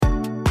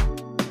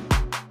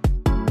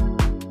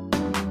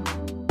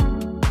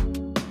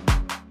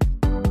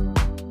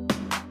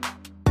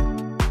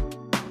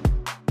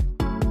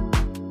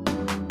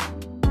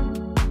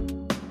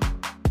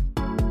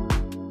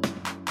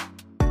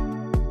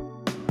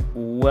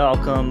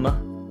Welcome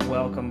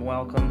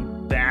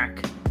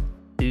back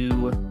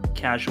to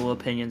Casual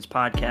Opinions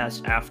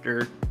Podcast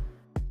after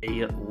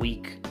a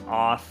week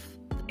off,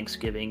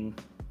 Thanksgiving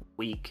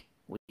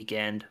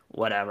weekend,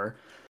 whatever.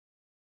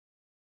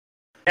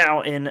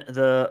 Now in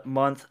the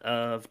month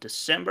of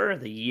December,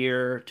 the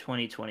year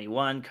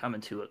 2021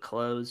 coming to a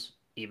close,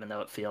 even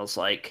though it feels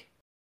like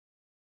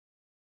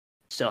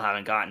still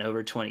haven't gotten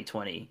over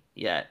 2020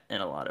 yet in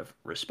a lot of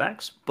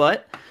respects.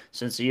 But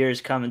since the year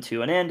is coming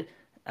to an end,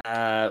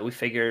 we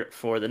figured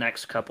for the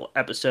next couple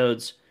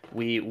episodes,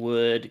 we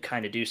would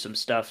kind of do some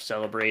stuff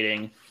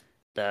celebrating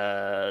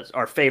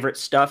our favorite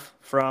stuff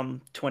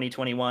from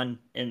 2021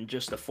 in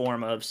just the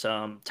form of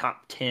some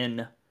top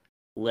 10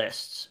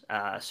 lists.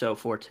 So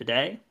for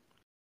today,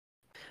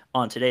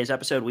 on today's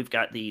episode, we've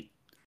got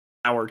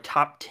our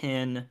top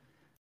 10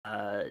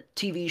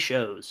 TV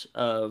shows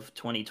of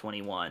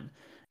 2021.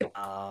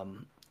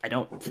 I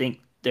don't think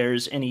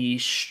there's any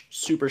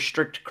super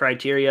strict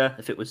criteria.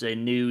 If it was a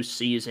new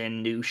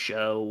season, new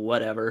show,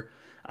 whatever,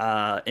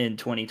 in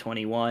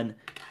 2021,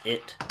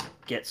 it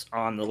gets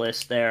on the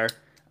list there.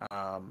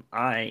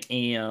 I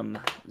am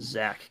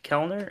Zach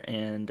Kellner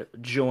and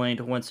joined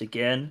once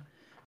again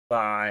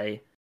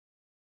by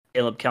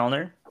Caleb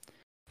Kellner,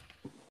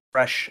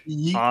 fresh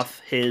off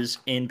his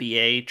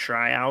NBA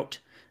tryout,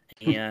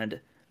 and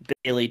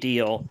Bailey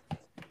Deal,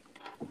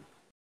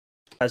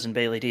 cousin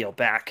Bailey Deal,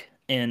 back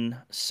in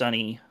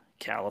sunny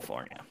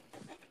California.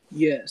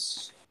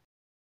 Yes.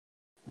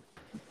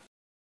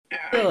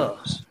 Yeah.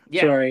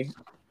 Sorry.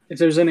 If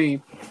there's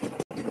any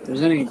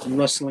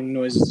rustling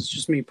noises, it's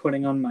just me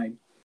putting on my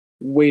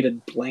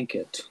weighted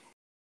blanket.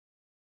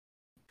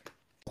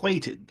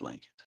 Weighted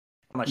blanket.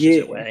 How much does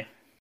it weigh?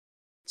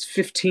 It's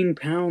 15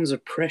 pounds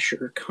of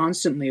pressure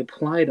constantly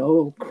applied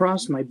all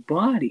across my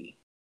body.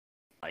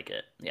 Like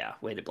it. Yeah,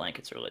 weighted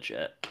blankets are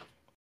legit. But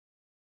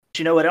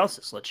you know what else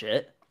is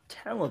legit?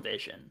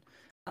 Television.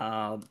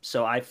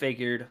 So I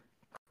figured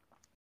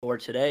for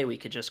today we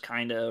could just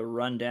kind of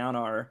run down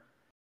our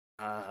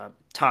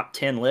top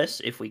 10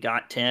 lists if we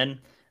got 10.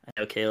 I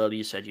know, Caleb,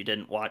 you said you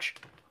didn't watch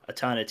a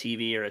ton of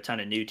TV or a ton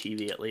of new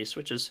TV at least,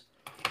 which is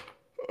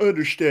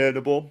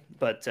understandable.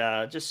 But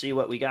just see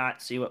what we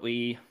got, see what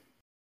we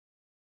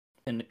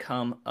can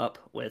come up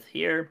with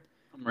here.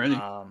 I'm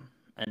ready.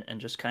 And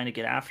just kind of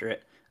get after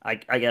it. I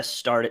guess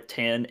start at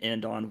 10,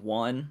 end on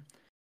 1.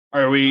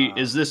 Are we?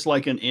 Is this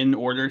like an in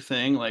order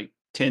thing? Like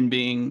 10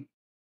 being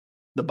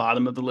the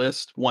bottom of the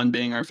list, 1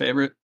 being our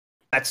favorite?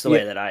 That's the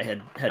way that I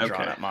had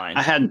drawn up mine.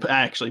 I hadn't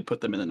actually put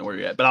them in an order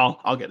yet, but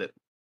I'll get it.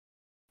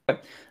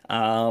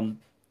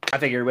 I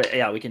figured,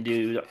 we can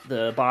do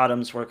the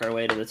bottoms, work our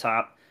way to the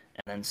top,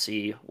 and then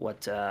see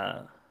what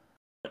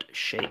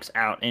shakes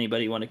out.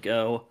 Anybody want to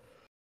go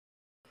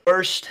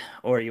first,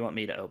 or you want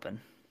me to open?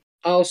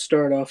 I'll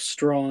start off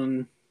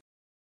strong.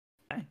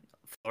 Okay.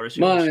 Floor is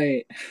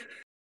yours.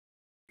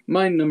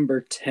 My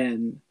number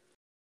 10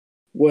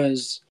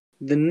 was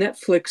the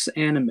Netflix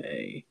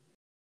anime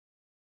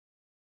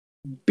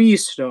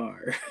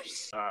Beastars.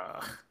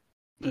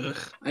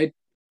 I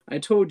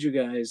told you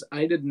guys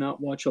I did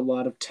not watch a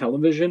lot of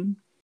television,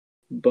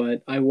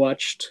 but I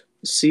watched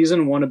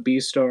season 1 of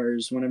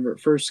Beastars whenever it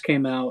first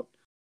came out,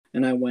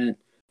 and I went,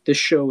 this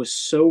show is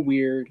so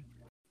weird.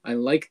 I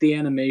like the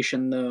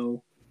animation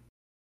though.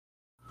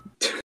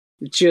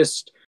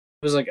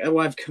 I was like, oh,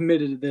 I've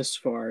committed this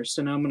far,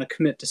 so now I'm going to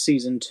commit to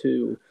season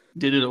 2.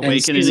 Did it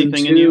awaken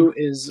anything in you?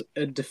 Season 2 is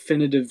a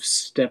definitive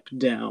step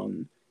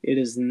down. It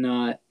is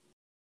not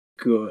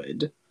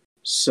good.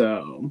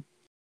 So.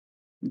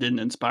 Didn't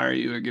inspire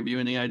you or give you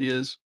any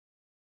ideas?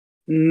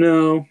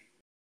 No.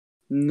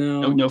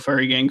 No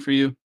furry gang for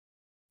you?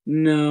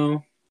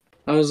 No.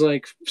 I was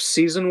like,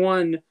 season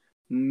 1,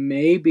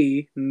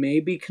 maybe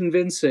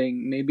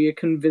convincing. Maybe a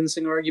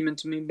convincing argument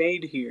to be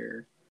made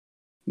here.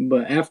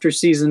 But after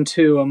season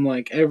 2, I'm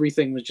like,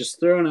 everything was just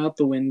thrown out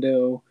the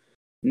window.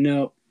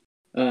 Nope.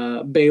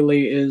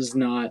 Bailey is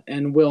not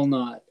and will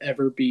not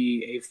ever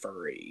be a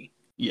furry.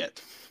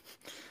 Yet.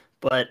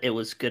 But it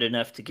was good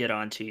enough to get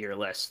onto your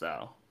list,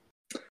 though.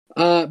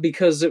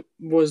 Because it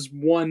was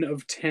 1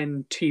 of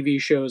 10 TV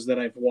shows that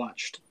I've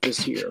watched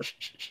this year.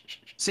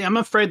 See, I'm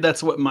afraid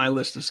that's what my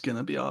list is going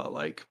to be all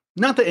like.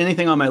 Not that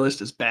anything on my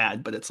list is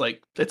bad, but it's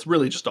like, it's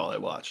really just all I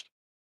watched.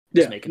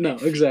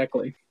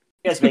 Exactly.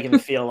 You guys making me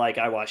feel like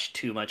I watch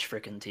too much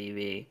freaking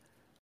TV.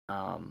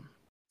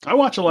 I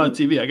watch a lot of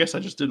TV. I guess I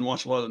just didn't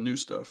watch a lot of new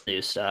stuff.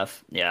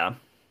 Yeah.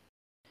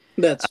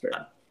 That's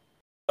fair.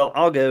 Well,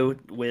 I'll go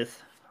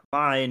with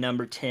my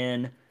number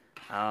 10.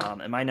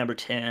 And my number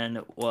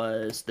 10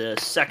 was the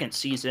second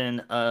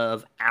season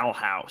of Owl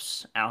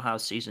House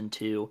season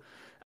 2.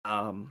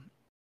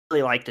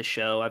 Really like the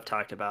show. I've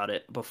talked about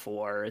it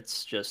before.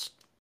 It's just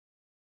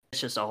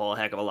a whole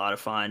heck of a lot of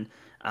fun.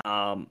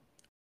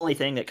 Only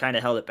thing that kind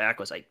of held it back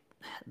was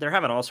they're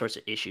having all sorts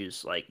of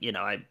issues. Like,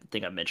 I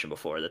think I mentioned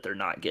before that they're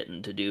not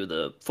getting to do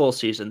the full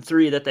season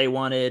 3 that they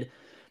wanted.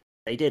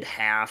 They did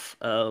half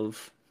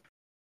of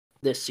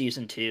this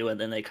season 2, and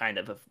then they kind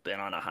of have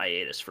been on a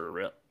hiatus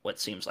for what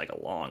seems like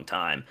a long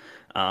time.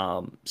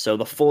 So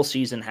the full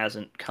season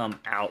hasn't come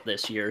out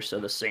this year, so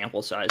the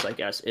sample size, I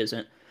guess,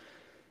 isn't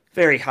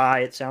very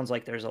high. It sounds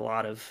like there's a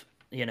lot of,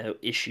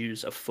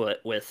 issues afoot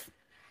with,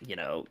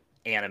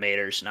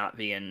 animators not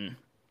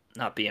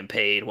being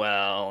paid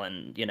well,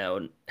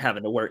 and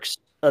having to work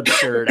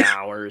absurd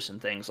hours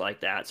and things like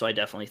that. So I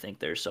definitely think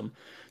there's some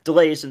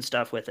delays and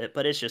stuff with it,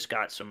 but it's just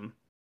got some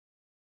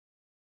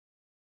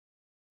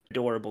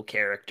adorable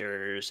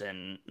characters,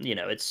 and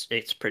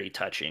it's pretty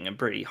touching and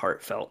pretty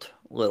heartfelt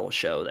little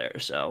show there.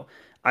 So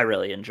I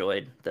really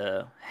enjoyed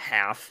the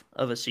half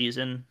of a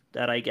season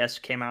that I guess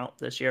came out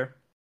this year.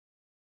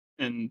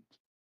 And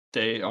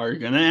they are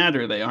gonna add,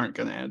 or they aren't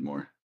gonna add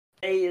more?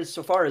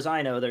 So far as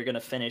I know, they're going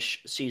to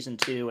finish season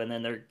 2, and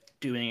then they're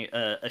doing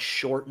a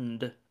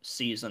shortened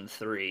season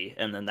 3,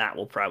 and then that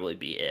will probably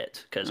be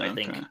it. Because I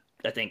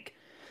think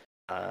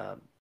uh,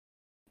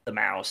 the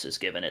mouse is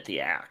giving it the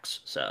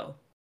axe. So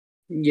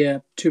Yeah,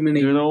 too many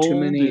Disney.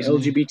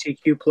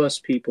 LGBTQ plus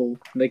people.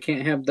 They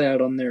can't have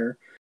that on their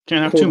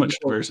Can't have too much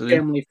diversity.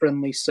 family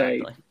friendly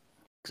site.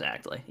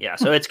 Exactly. Yeah.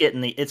 So it's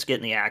getting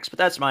the axe. But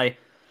that's my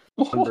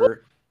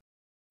number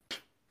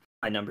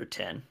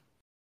 10.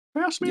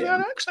 Pass me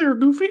that axe there,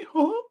 Goofy.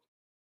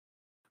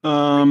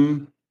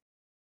 I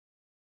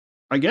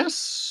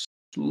guess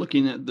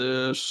looking at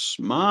this,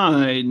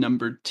 my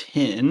number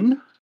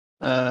 10.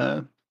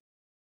 I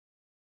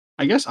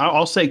guess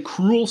I'll say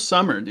Cruel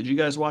Summer. Did you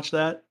guys watch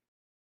that?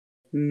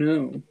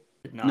 No.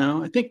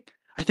 No, I think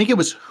it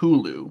was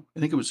Hulu.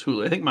 I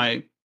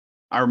think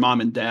our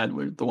mom and dad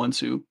were the ones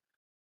who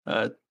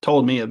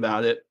told me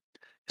about it.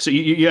 So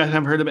you guys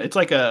have heard of it? It's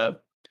like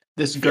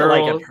this I feel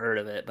girl. like I've heard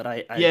of it,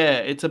 but yeah,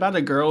 it's about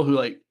a girl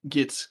who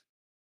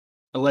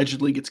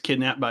allegedly gets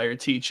kidnapped by her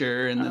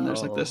teacher, and then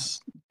there's like this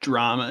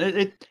drama.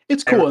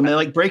 It's cool, and they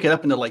like break it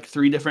up into like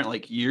 3 different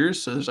like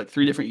years. So there's like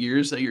 3 different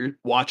years that you're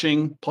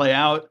watching play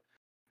out,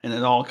 and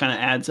it all kind of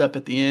adds up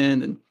at the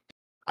end. And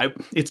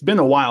it's been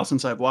a while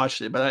since I've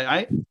watched it, but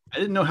I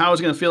didn't know how I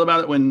was going to feel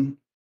about it when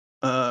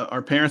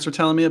our parents were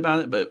telling me about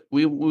it. But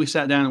we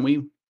sat down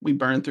and we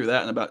burned through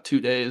that in about 2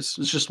 days.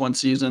 It's just one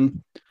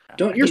season.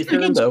 Don't your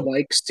parents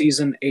like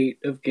season 8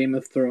 of Game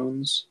of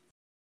Thrones?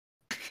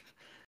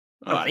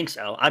 I don't think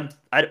so. I'm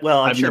I've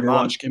sure never Mom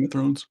watched Game of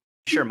Thrones.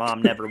 Sure,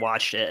 Mom never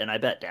watched it, and I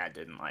bet Dad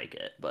didn't like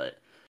it. But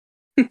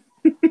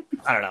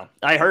I don't know.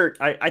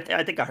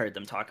 I think I heard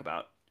them talk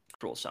about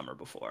Cruel Summer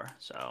before.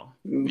 So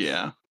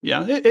yeah.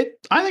 I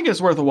think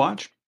it's worth a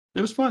watch.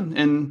 It was fun,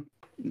 and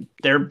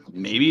they're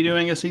maybe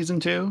doing a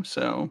season 2.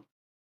 So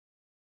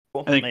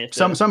cool. I think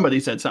somebody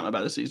said something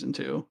about a season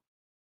 2.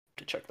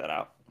 To check that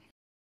out.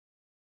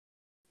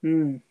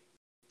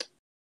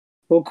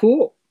 Well,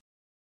 cool.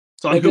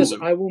 I guess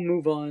Hulu. I will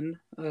move on.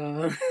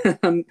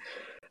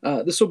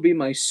 This will be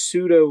my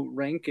pseudo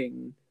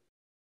ranking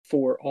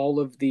for all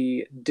of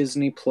the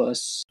Disney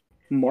Plus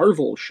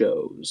Marvel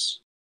shows.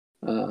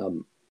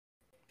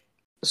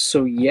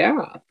 So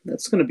yeah,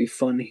 that's going to be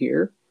fun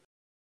here.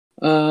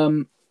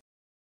 So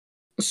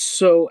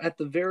at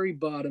the very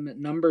bottom, at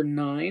number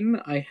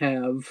 9, I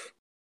have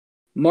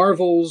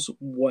Marvel's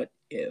What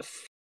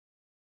If.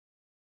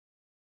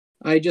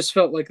 I just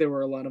felt like there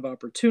were a lot of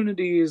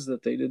opportunities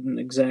that they didn't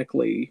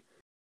exactly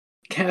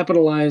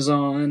capitalize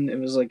on. It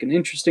was like an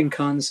interesting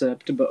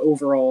concept, but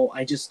overall,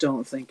 I just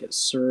don't think it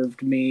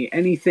served me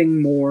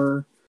anything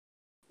more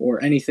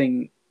or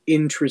anything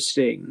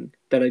interesting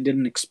that I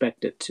didn't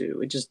expect it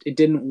to. It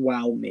didn't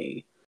wow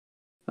me.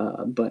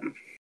 But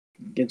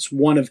it's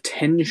one of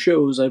 10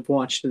 shows I've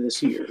watched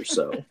this year,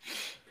 so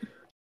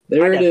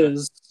there it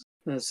is.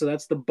 So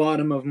that's the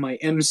bottom of my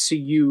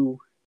MCU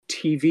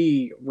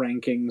TV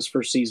rankings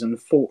for season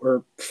 4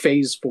 or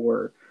phase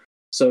 4.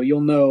 So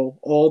you'll know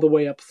all the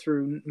way up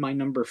through my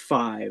number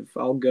 5.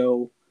 I'll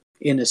go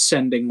in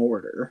ascending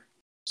order.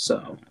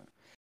 So,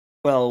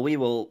 well, we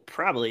will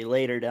probably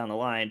later down the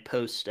line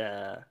post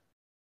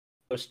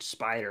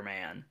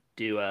Spider-Man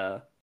do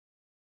a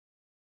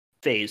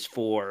phase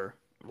 4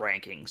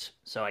 rankings.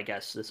 So I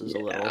guess this is a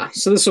little.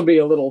 So this will be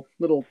a little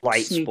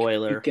light sneak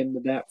spoiler peek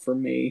into that for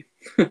me.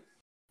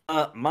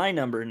 My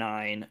number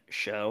 9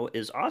 show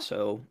is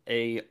also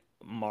a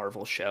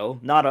Marvel show.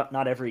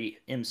 Not every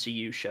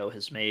MCU show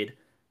has made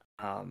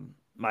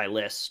my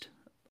list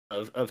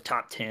of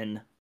top 10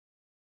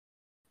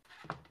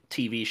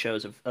 TV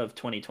shows of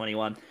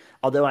 2021.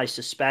 Although I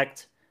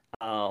suspect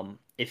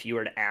if you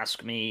were to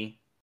ask me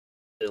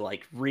to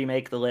like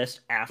remake the list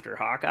after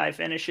Hawkeye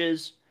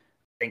finishes,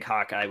 I think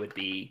Hawkeye would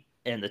be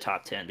in the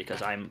top 10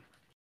 because I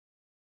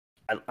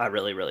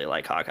really, really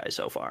like Hawkeye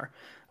so far.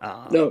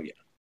 Yeah.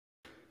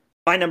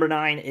 My number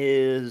 9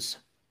 is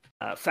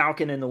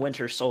Falcon and the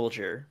Winter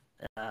Soldier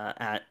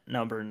at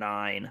number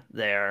 9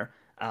 there.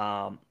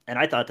 And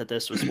I thought that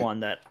this was one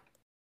that,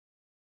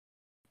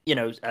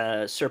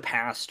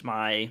 surpassed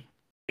my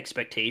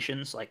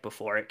expectations like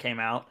before it came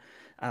out.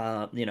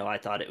 I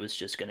thought it was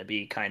just going to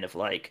be kind of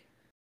like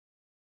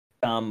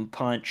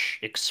punch,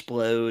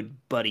 explode,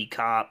 buddy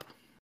cop,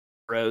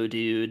 bro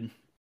dude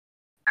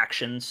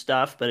action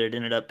stuff, but it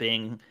ended up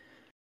being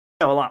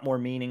a lot more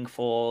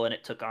meaningful, and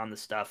it took on the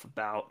stuff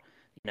about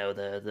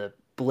the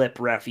blip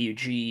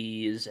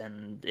refugees,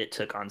 and it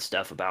took on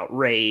stuff about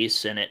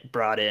race, and it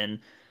brought in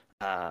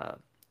uh,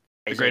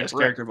 The greatest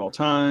character of all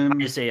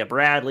time, Isaiah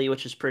Bradley,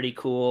 which is pretty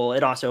cool.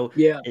 It also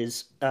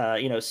is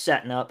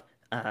setting up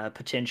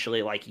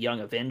potentially like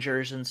Young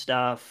Avengers and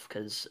stuff,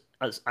 because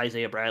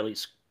Isaiah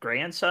Bradley's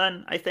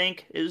grandson, I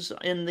think, is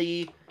in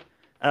the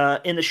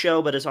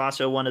show, but is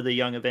also one of the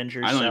Young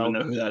Avengers. I don't even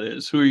know who that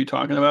is. Who are you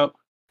talking about?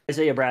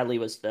 Isaiah Bradley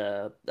was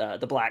the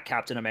Black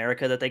Captain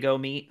America that they go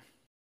meet.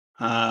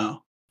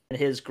 Oh. And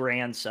his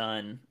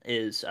grandson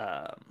is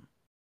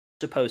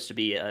supposed to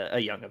be a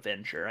Young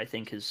Avenger. I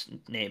think his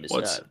name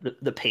is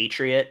the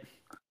Patriot.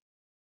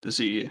 Does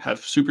he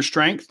have super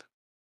strength?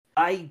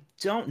 I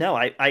don't know.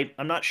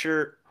 I'm not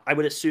sure. I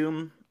would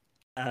assume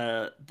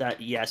that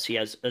yes, he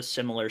has a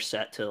similar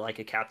set to like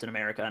a Captain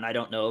America, and I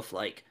don't know if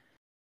like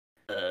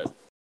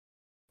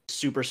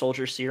super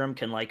soldier serum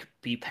can like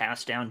be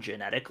passed down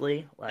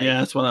genetically. Like, yeah,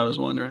 that's what I was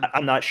wondering.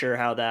 I'm not sure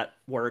how that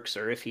works,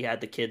 or if he had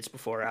the kids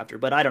before or after,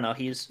 but I don't know.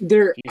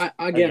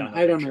 I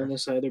don't know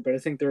this either, but I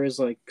think there is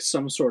like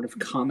some sort of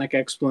comic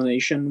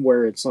explanation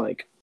where it's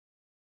like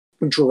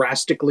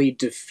drastically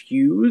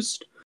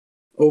diffused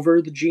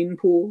over the gene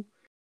pool.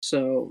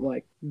 So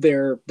like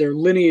their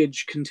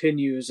lineage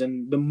continues,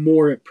 and the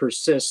more it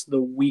persists,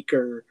 the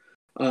weaker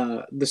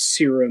the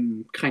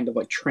serum kind of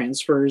like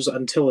transfers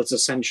until it's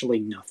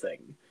essentially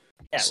nothing.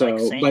 Yeah, so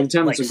like by the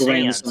time like it's a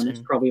grandson,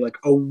 it's probably like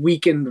a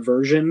weakened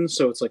version,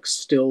 so it's like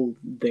still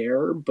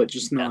there, but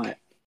just not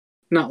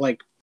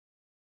like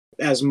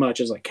as much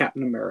as like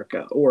Captain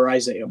America or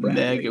Isaiah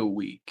Bradley. Mega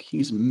weak.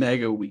 He's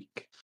mega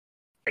weak.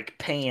 Like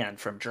Pan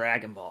from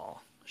Dragon Ball.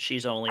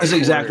 She's only. That's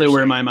exactly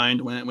where my mind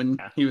went when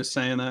he was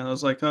saying that. I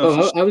was like,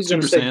 oh I was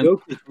going to say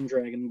Goku from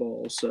Dragon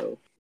Ball. So,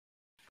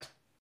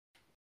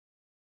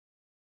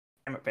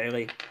 damn it,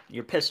 Bailey,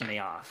 you're pissing me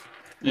off.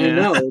 Yeah. I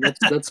know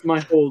that's my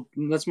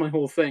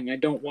whole thing. I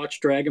don't watch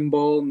Dragon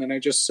Ball, and then I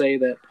just say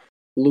that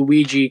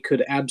Luigi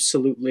could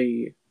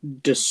absolutely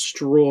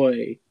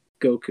destroy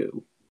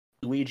Goku.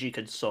 Luigi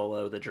could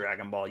solo the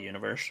Dragon Ball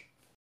universe.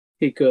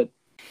 He could.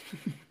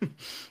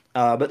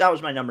 But that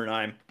was my number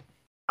 9.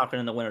 Falcon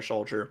and the Winter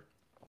Soldier.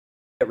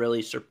 It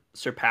really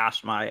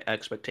surpassed my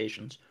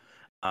expectations.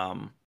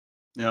 Yeah,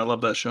 I love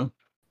that show.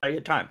 Had a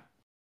good time.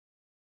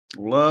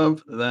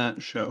 Love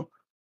that show.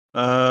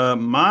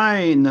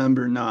 My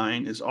number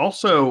 9 is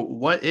also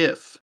What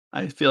If.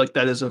 I feel like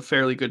that is a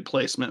fairly good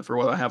placement for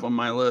what I have on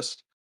my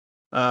list.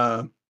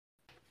 I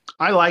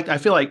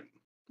feel like,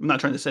 I'm not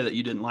trying to say that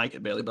you didn't like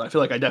it, Bailey, but I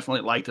feel like I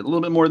definitely liked it a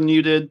little bit more than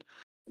you did.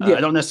 I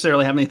don't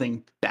necessarily have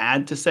anything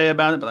bad to say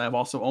about it, but I've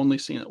also only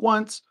seen it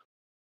once.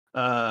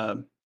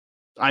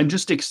 I'm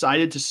just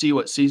excited to see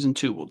what season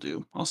 2 will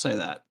do. I'll say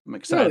that. I'm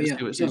excited to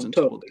see what season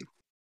 2 will do.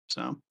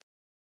 So,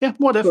 yeah,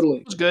 What If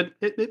was good.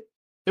 It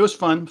was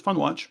fun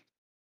watch.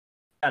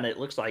 And it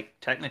looks like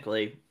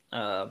technically,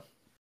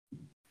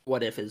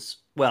 What If is,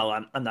 well,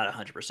 I'm not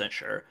 100%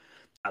 sure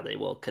how they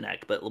will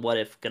connect, but What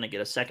If going to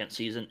get a second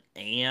season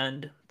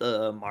and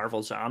the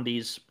Marvel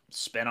Zombies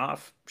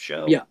spinoff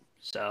show? Yeah.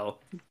 So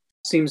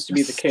seems to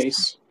be the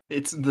case.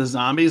 It's the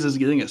Zombies is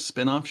getting a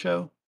spinoff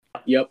show?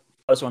 Yep.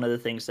 That was one of the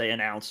things they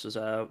announced as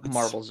a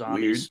Marvel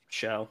Zombies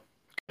show.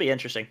 Could be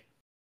interesting.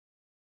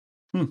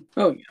 Oh,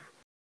 yeah.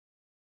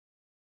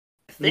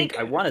 I think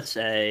I want to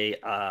say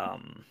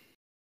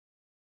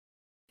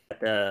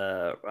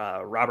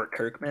Robert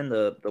Kirkman,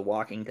 the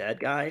Walking Dead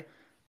guy,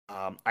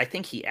 I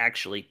think he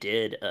actually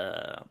did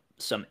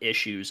some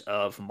issues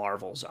of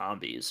Marvel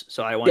Zombies.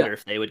 So I wonder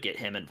if they would get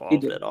him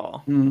involved at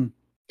all.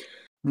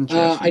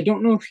 I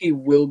don't know if he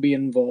will be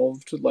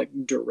involved like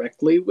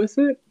directly with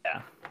it.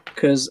 Yeah.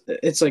 Because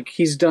it's like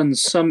he's done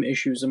some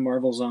issues of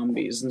Marvel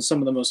Zombies and some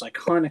of the most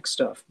iconic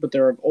stuff, but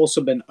there have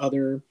also been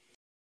other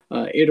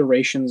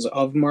iterations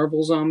of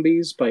Marvel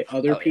Zombies by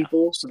other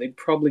people, so they'd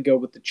probably go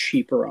with the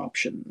cheaper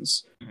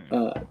options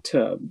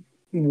to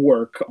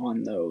work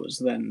on those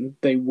than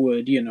they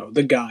would,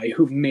 the guy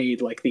who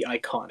made like the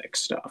iconic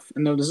stuff.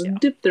 And they'll just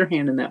dip their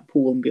hand in that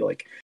pool and be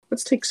like,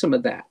 let's take some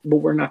of that, but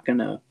we're not going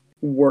to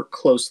work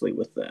closely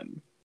with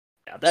them.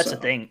 Yeah, that's the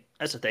thing.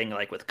 That's the thing.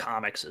 Like with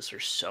comics, is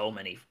there's so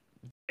many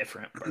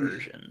different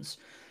versions.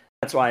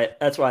 That's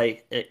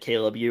why,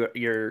 Caleb,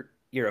 you're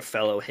a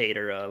fellow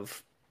hater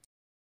of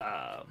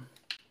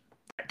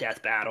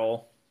Death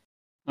Battle.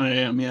 I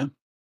am, yeah.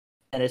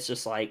 And it's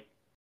just like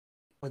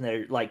when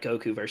they're like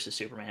Goku versus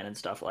Superman and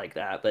stuff like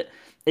that. But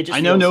it just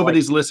I know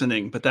nobody's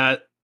listening, but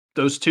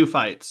those two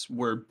fights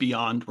were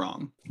beyond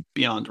wrong.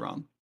 Beyond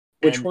wrong.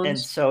 Which ones? And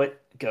so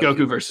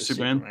Goku versus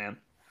Superman.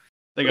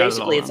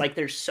 Basically, it's like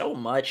there's so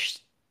much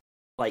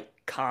like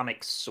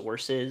comic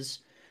sources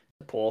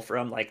to pull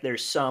from. Like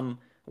there's some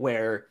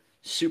where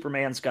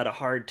Superman's got a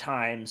hard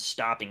time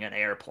stopping an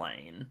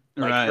airplane,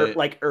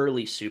 like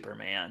early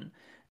Superman.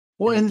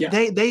 Well, and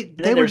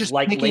they were just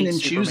like picking and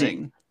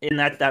choosing, and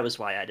that was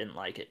why I didn't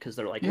like it, because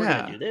they're like, we're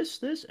gonna do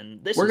this,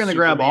 and this. We're gonna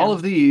grab all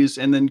of these,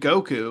 and then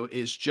Goku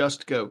is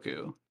just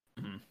Goku.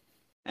 Mm-hmm.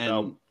 And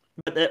so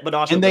But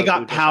also, and they Goku got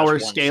just has power one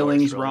source,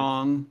 scalings really.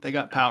 wrong. They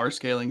got power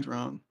scalings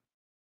wrong.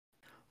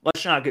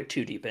 Let's not get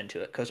too deep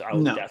into it because I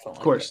will definitely of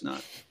course not.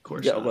 Of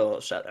course get a not. little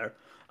upset there.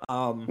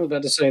 I was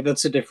about to say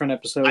that's a different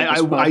episode.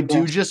 I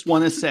do just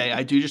want to say,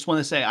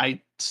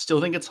 I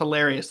still think it's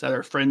hilarious that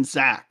our friend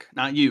Zach,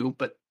 not you,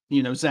 but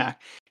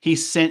Zach, he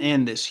sent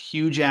in this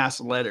huge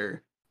ass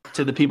letter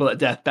to the people at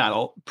Death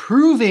Battle,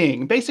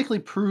 basically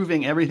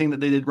proving everything that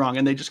they did wrong,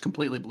 and they just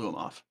completely blew him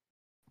off.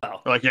 Oh,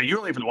 They're like, yeah, you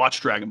don't even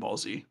watch Dragon Ball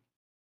Z.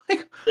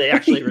 Like, they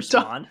actually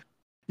respond.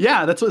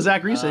 Yeah, that's what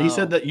Zachary said. He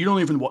said that you don't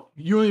even know what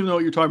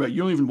you're talking about.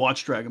 You don't even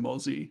watch Dragon Ball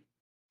Z.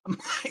 I'm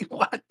like,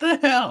 what the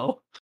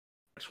hell?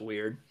 That's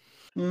weird.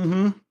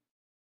 Mm-hmm.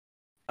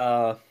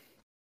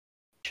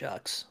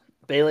 Shucks.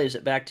 Bailey, is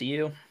it back to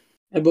you?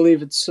 I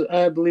believe it's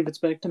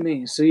back to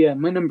me. So yeah,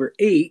 my number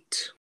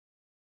 8,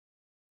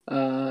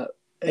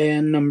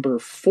 and number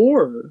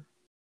 4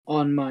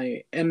 on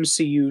my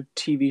MCU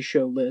TV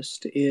show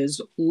list is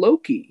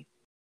Loki.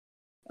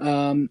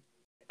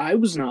 I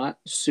was not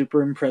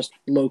super impressed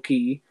with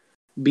Loki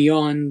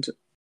beyond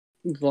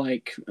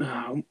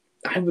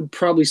I would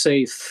probably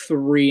say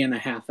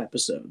 3.5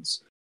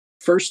 episodes.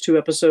 First 2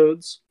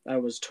 episodes, I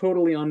was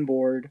totally on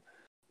board.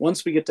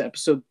 Once we get to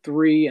episode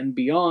 3 and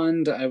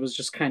beyond, I was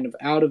just kind of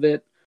out of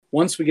it.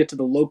 Once we get to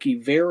the Loki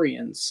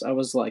variants, I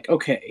was like,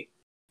 okay,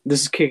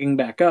 this is kicking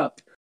back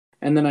up.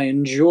 And then I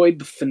enjoyed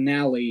the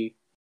finale,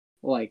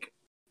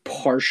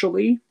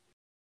 partially.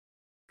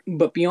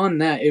 But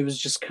beyond that, it was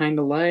just kind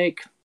of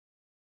like,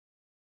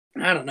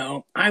 I don't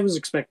know. I was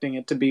expecting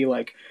it to be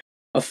like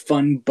a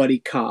fun buddy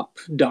cop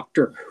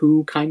Doctor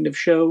Who kind of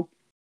show.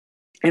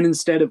 And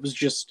instead it was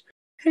just,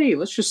 hey,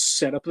 let's just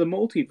set up the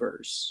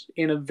multiverse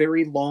in a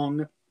very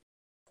long,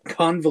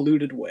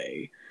 convoluted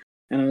way.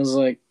 And I was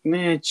like,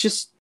 man,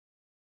 just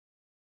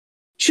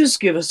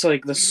give us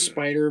like the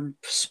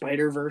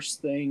Spider-Verse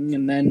thing,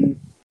 and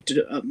then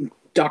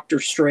Doctor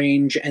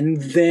Strange,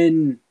 and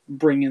then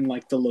bring in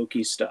like the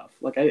Loki stuff.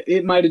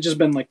 It might have just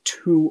been like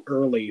too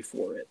early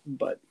for it,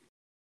 but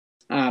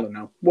I don't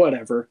know.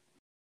 Whatever.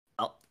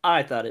 Well,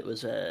 I thought it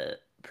was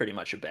pretty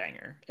much a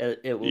banger.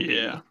 It will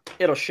be.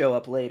 It'll show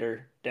up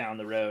later down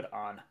the road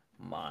on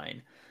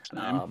mine.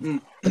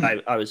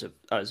 I was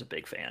a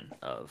big fan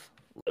of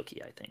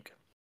Loki, I think.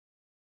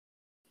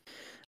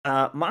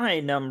 My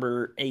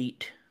number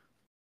 8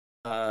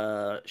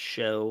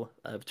 show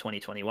of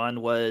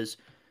 2021 was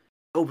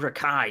Cobra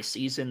Kai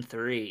season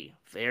 3.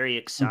 Very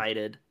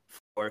excited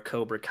for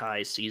Cobra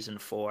Kai season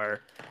 4.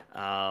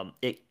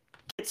 It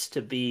gets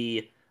to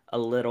be a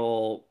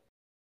little,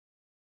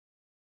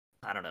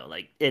 I don't know,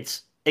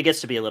 it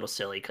gets to be a little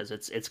silly because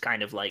it's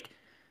kind of like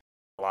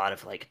a lot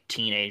of like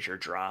teenager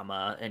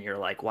drama, and you're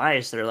like, why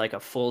is there like a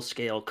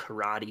full-scale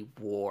karate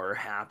war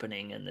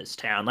happening in this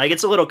town? Like,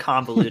 it's a little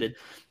convoluted.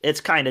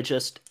 It's kind of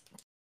just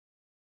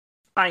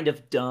kind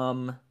of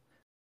dumb,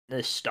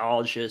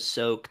 nostalgia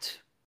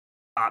soaked,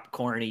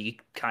 popcorny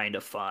kind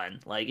of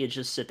fun. Like, you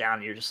just sit down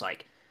and you're just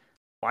like,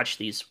 watch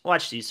these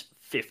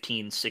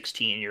 15,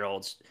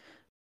 16-year-olds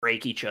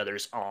break each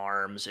other's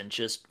arms and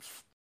just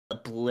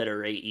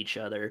obliterate each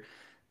other.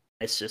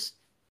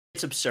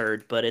 It's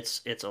absurd, but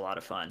it's a lot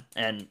of fun,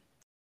 and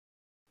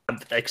I'm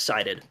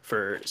excited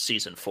for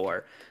season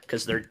 4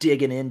 because they're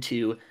digging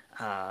into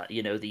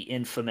the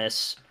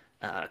infamous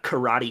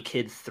Karate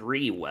Kid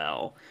 3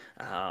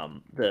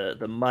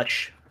 the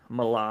much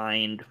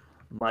maligned,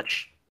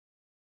 much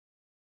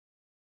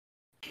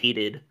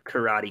hated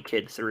Karate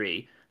Kid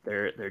 3.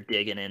 They're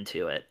digging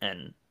into it,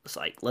 and it's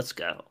like, let's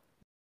go,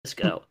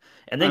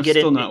 and then I've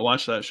still not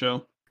watched that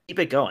show. Keep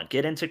it going.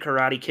 Get into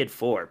Karate Kid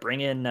 4. Bring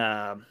in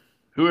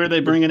who are they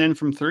bringing in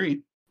from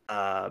 3?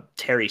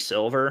 Terry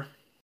Silver,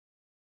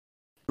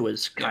 who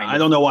was I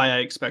don't know why I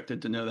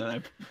expected to know that.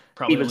 I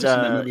probably only seen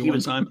that movie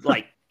one time.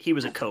 He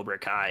was a Cobra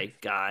Kai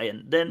guy,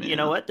 and then you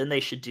know what? Then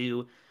they should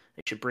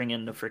bring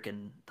in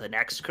the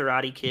next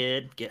Karate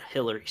Kid, get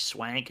Hilary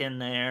Swank in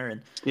there,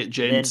 and get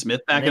Jaden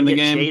Smith back in the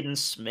game. Jaden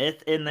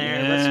Smith in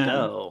there. Yeah. Let's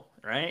go.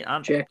 Right?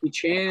 I'm Jackie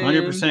Chan.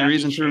 100%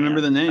 reason to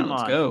remember the name.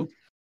 Let's go.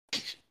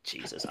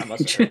 Jesus, I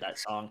must have heard that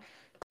song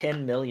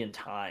 10 million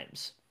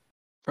times.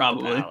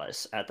 Probably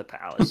at the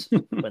palace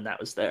when that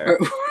was there.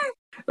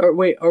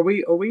 Wait, are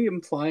we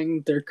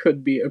implying there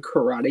could be a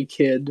Karate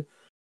Kid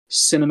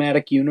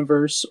cinematic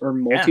universe or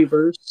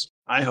multiverse?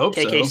 Yeah. I hope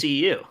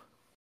KKCU. So.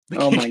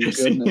 Oh my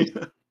goodness.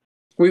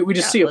 We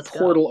just see a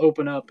portal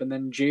open up, and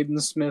then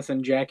Jaden Smith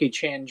and Jackie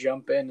Chan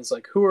jump in. It's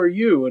like, who are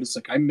you? And it's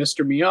like, I'm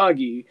Mr.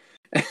 Miyagi.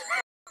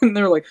 And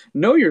they're like,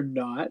 no, you're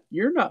not.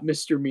 You're not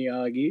Mr.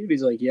 Miyagi. And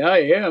he's like, yeah, I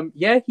am.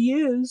 Yeah, he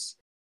is.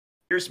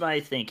 Here's my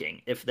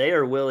thinking. If they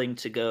are willing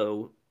to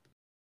go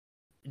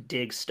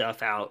dig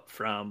stuff out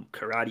from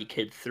Karate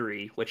Kid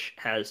 3, which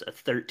has a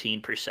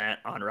 13%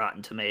 on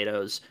Rotten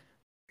Tomatoes,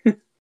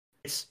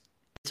 it's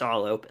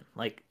all open.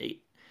 Like,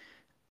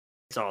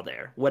 it's all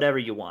there. Whatever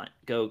you want,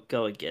 go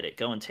and get it.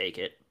 Go and take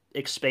it.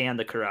 Expand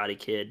the Karate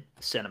Kid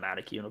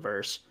cinematic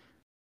universe.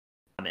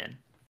 I'm in.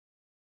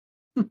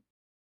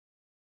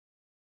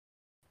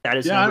 That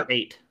is number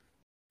 8.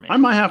 I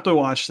might have to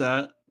watch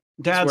that.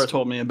 Dad's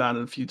told me about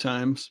it a few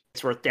times.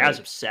 It's worth. Dad's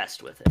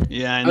obsessed with it.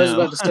 Yeah, I know. I was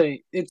about to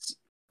say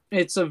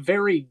it's a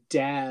very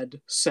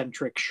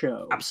dad-centric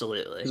show.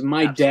 Absolutely. Because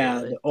my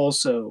dad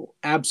also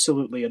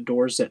absolutely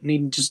adores it. And he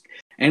just,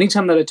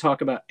 anytime that I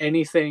talk about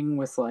anything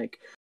with like,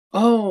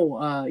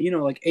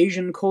 like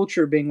Asian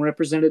culture being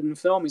represented in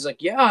film, he's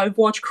like, yeah, I've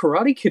watched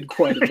Karate Kid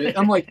quite a bit.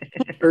 I'm like,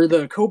 or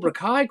the Cobra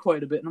Kai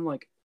quite a bit. And I'm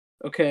like,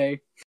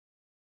 okay.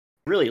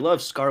 Really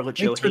love Scarlett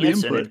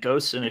Johansson and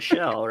Ghost in a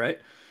Shell, right?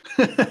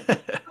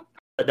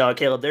 But no,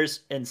 Caleb, there's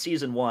in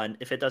season 1,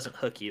 if it doesn't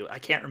hook you, I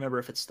can't remember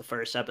if it's the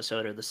first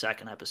episode or the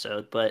second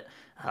episode, but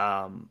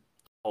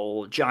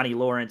old Johnny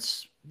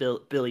Lawrence,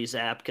 Billy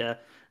Zabka,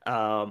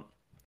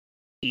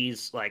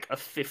 he's like a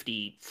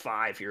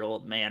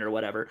 55-year-old man or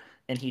whatever,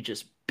 and he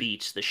just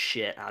beats the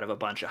shit out of a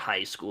bunch of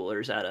high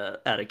schoolers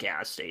at a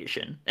gas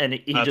station, and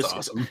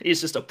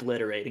he's just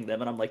obliterating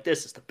them, and I'm like,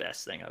 this is the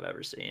best thing I've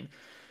ever seen.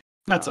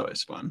 That's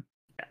always fun.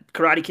 Yeah.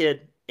 Karate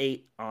Kid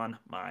 8 on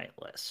my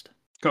list.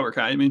 Cobra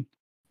Kai, I mean.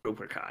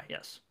 Cobra Kai,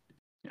 yes.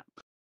 Yeah.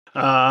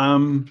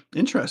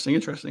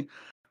 Interesting.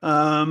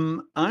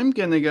 I'm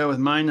gonna go with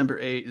my number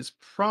 8 is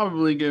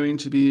probably going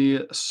to be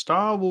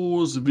Star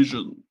Wars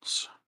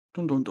Visions.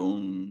 Dun dun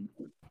dun.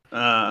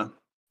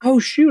 Oh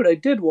shoot, I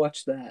did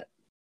watch that.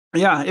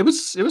 Yeah, it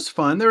was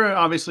fun. There were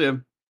obviously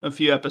a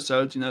few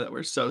episodes, that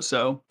were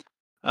so.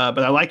 But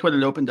I liked what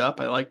it opened up.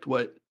 I liked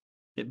what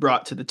it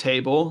brought to the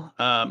table.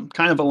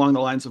 Kind of along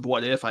the lines of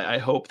What If. I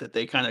hope that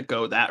they kind of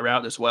go that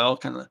route as well.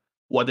 Kind of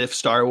what if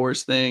Star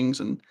Wars things.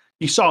 And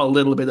you saw a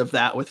little bit of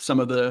that with some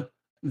of the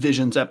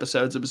Visions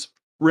episodes. It was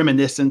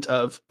reminiscent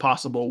of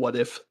possible what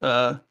if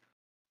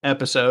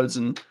episodes.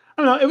 And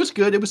I don't know, it was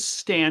good. It was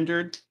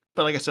standard.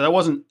 But like I said, I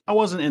wasn't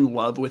in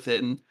love with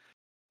it. And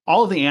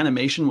all of the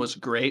animation was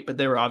great, but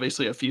there were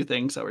obviously a few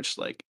things that were just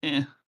like,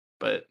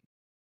 but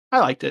I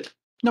liked it.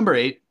 Number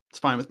 8, it's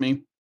fine with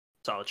me.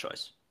 Solid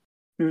choice.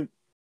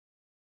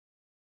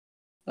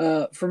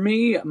 For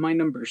me, my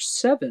number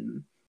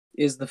 7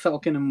 is The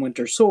Falcon and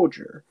Winter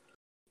Soldier.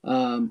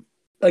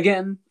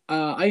 Again,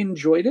 I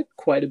enjoyed it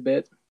quite a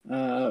bit,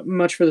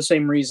 much for the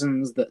same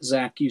reasons that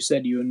Zach, you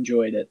said you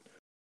enjoyed it.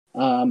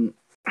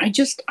 I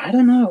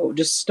don't know,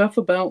 just stuff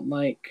about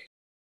the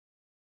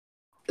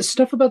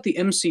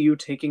MCU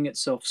taking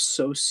itself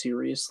so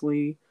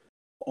seriously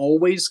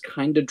always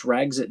kind of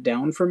drags it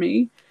down for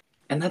me.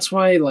 And that's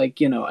why,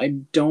 I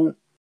don't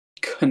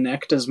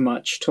connect as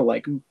much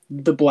to,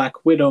 the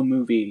Black Widow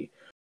movie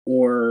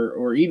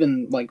or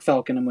even,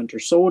 Falcon and Winter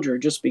Soldier,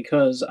 just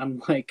because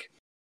I'm like,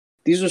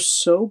 these are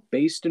so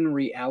based in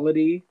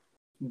reality,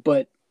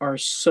 but are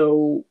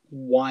so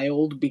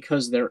wild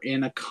because they're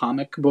in a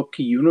comic book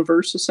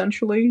universe,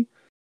 essentially.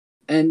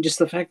 And just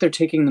the fact they're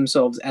taking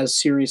themselves as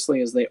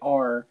seriously as they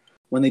are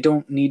when they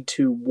don't need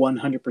to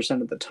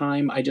 100% of the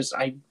time,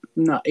 I'm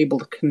not able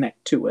to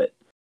connect to it.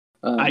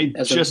 I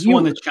just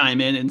want to chime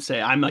in and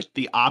say I'm like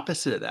the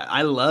opposite of that.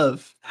 I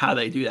love how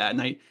they do that.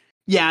 And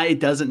it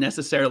doesn't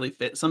necessarily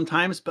fit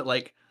sometimes, but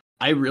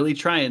I really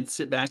try and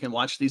sit back and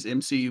watch these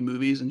MCU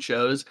movies and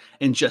shows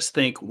and just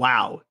think,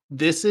 wow,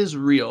 this is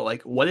real.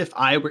 What if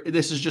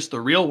this is just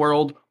the real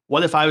world?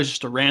 What if I was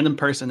just a random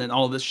person and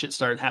all of this shit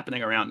started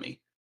happening around me?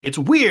 It's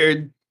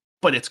weird,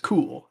 but it's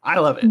cool. I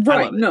love it.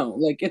 Right. No,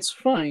 it's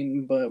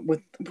fine. But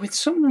with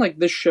something like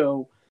this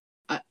show,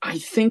 I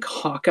think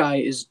Hawkeye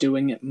is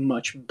doing it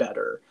much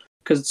better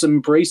because it's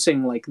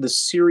embracing the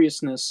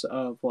seriousness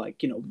of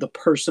the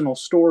personal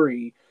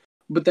story,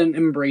 but then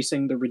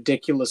embracing the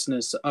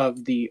ridiculousness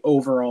of the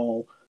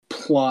overall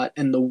plot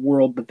and the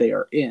world that they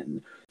are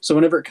in. So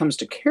whenever it comes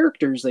to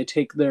characters, they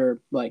take their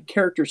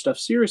character stuff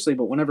seriously,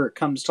 but whenever it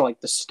comes to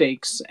the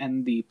stakes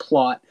and the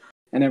plot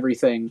and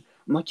everything,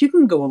 I'm like, you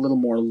can go a little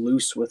more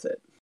loose with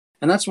it.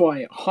 And that's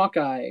why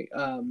Hawkeye,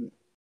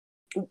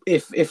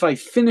 if I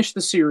finish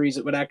the series,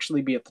 it would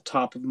actually be at the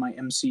top of my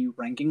MCU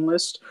ranking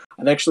list.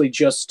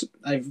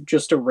 I've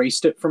just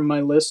erased it from my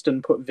list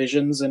and put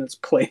Visions in its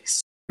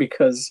place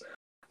because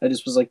I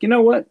just was like, you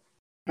know what?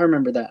 I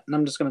remember that, and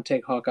I'm just going to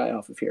take Hawkeye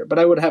off of here. But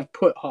I would have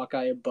put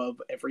Hawkeye above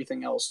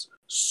everything else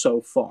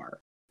so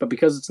far. But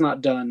because it's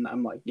not done,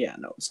 I'm like, yeah,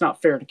 no, it's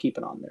not fair to keep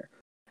it on there.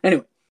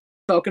 Anyway,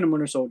 Falcon and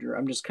Winter Soldier,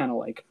 I'm just kind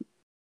of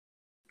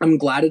I'm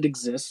glad it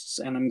exists,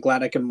 and I'm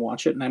glad I can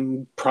watch it, and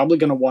I'm probably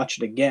going to watch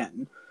it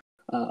again.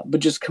 But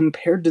just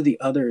compared to the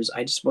others,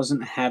 I just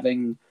wasn't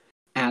having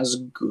as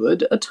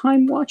good a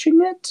time watching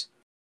it.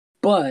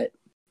 But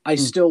I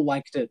still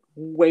liked it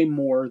way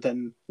more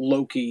than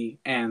Loki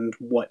and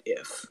What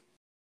If.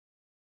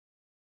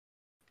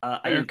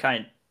 I do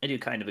kind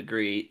of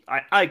agree.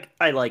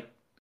 I like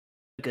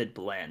a good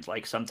blend.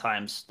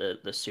 Sometimes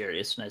the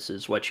seriousness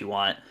is what you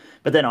want,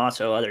 but then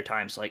also other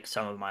times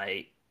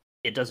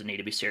it doesn't need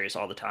to be serious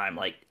all the time.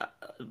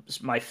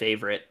 Some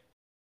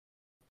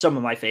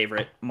of my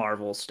favorite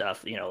Marvel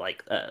stuff,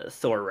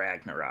 Thor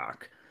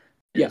Ragnarok,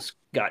 has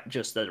got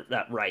just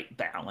that right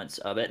balance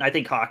of it. And I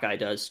think Hawkeye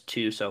does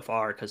too so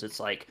far, because it's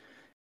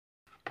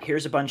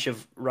here's a bunch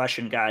of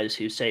Russian guys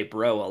who say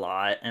bro a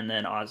lot, and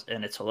then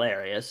and it's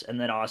hilarious. And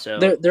then also,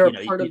 they're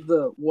a part of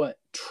the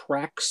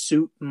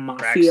tracksuit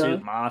mafia.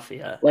 Tracksuit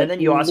mafia, like, and then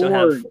you also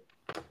Lord,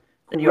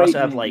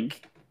 have name.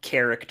 like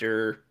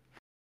character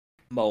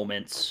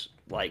moments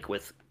like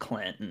with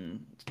Clint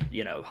and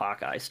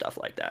Hawkeye, stuff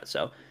like that.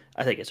 So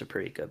I think it's a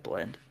pretty good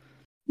blend.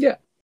 Yeah.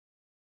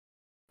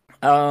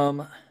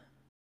 I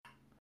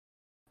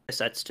guess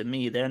that's to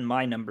me then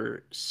my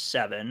number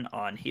 7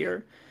 on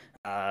here.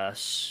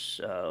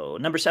 So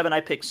number 7, I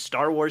picked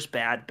Star Wars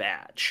Bad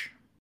Batch.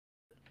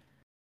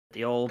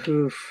 The old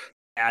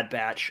Bad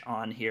Batch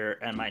on here,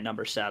 and my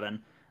number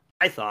 7.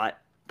 I thought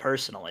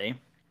personally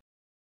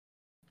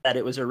that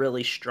it was a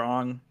really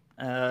strong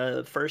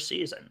first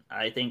season.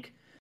 I think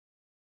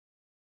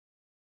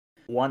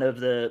one of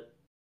the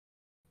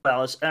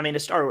as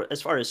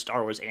far as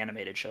Star Wars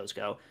animated shows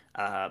go,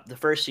 the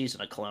first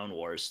season of Clone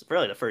Wars,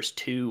 really the first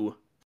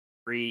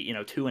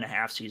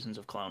 2.5 seasons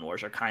of Clone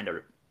Wars are kind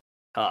of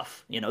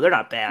tough. They're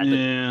not bad, but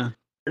they're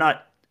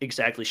not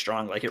exactly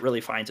strong. Like, it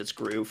really finds its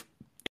groove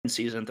in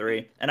season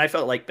 3, and I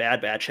felt like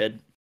Bad Batch had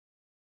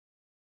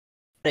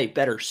a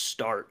better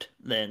start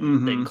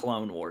than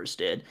Clone Wars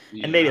did,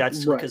 and maybe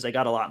that's because they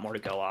got a lot more to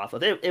go off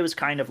of. It was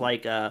kind of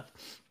like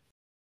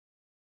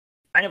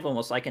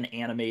almost like an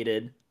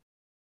animated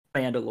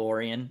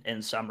Mandalorian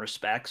in some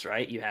respects,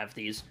 right? You have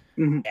these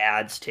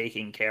dads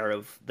taking care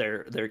of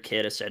their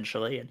kid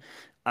essentially, and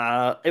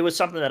it was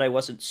something that I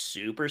wasn't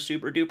super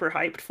duper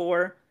hyped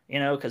for,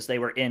 because they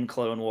were in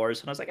Clone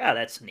Wars, and I was like,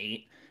 that's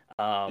neat.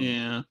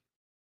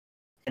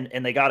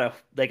 And they got a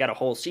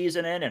whole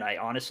season in, and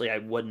I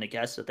wouldn't have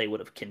guessed that they would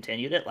have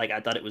continued it. Like, I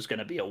thought it was going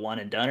to be a one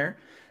and doneer,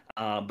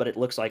 but it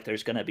looks like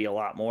there's going to be a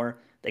lot more.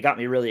 They got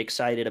me really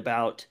excited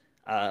about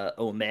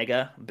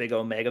Omega, big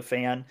Omega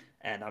fan,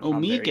 and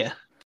Omega,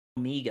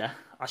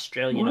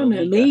 Australian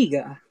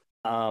Omega.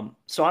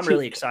 So I'm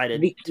really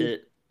excited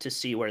to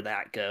see where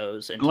that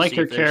goes. And I like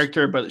her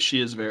character, but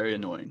she is very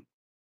annoying.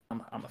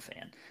 I'm a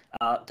fan.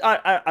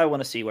 I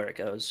want to see where it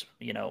goes,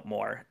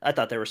 more. I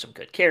thought there were some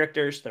good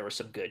characters. There were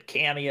some good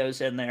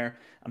cameos in there.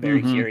 I'm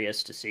very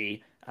curious to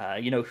see,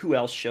 who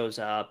else shows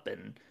up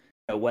and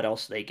what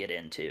else they get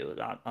into.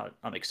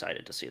 I'm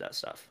excited to see that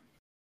stuff.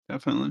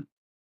 Definitely.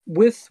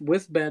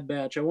 With Bad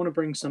Batch, I want to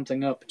bring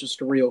something up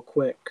just real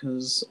quick,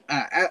 because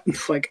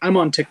I'm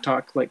on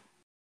TikTok like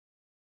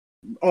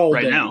all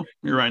right day. Now.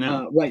 You're right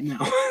now. Right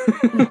now.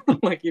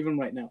 Like, even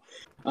right now.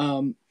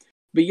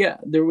 But yeah,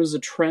 there was a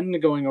trend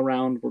going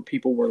around where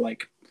people were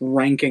like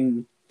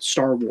ranking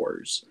Star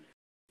Wars.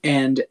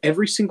 And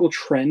every single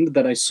trend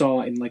that I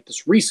saw in like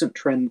this recent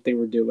trend that they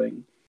were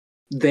doing,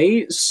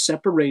 they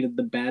separated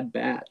the Bad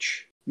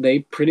Batch. They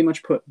pretty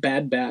much put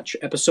Bad Batch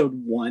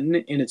episode 1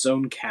 in its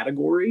own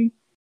category.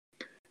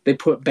 They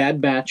put Bad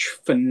Batch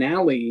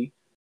finale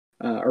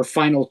or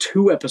final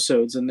 2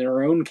 episodes in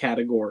their own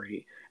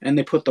category. And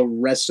they put the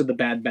rest of the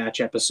Bad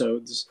Batch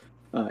episodes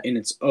in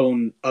its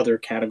own other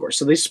category.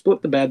 So they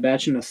split the Bad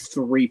Batch into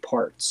 3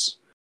 parts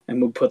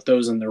and would put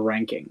those in their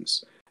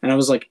rankings. And I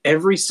was like,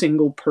 every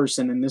single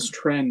person in this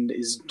trend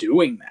is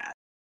doing that.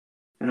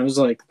 And I was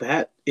like,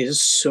 that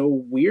is so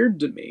weird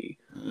to me.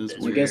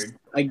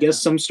 I guess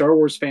some Star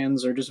Wars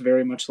fans are just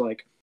very much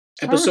like,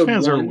 episode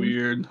 1 are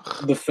weird.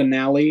 The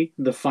finale,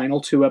 the final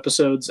 2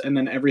 episodes, and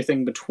then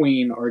everything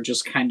between are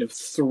just kind of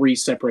 3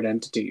 separate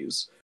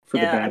entities. The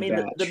Bad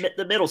Batch.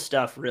 The middle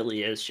stuff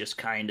really is just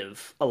kind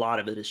of, a lot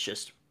of it is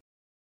just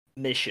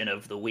mission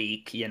of the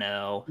week,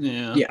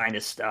 kind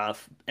of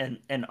stuff. And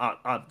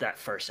that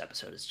first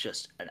episode is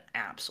just an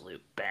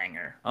absolute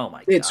banger. Oh my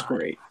god, it's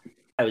great.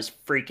 I was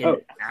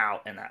freaking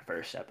out in that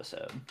first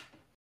episode.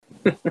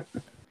 I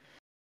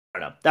don't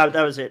know. That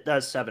was it. That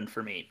was 7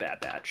 for me.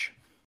 Bad Batch.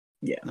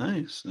 Yeah.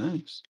 Nice.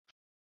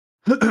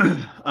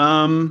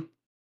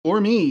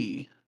 For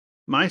me,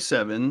 my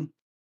 7.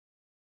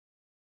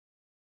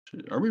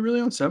 Are we really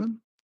on 7?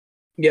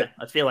 Yeah.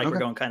 I feel like we're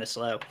going kind of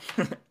slow.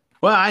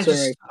 Well, I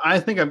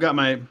think I've got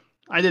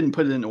I didn't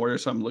put it in order,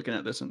 so I'm looking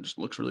at this and it just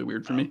looks really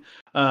weird for me.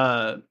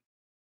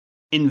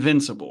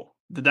 Invincible.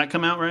 Did that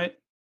come out right?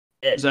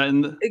 It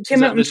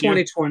came out in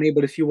 2020,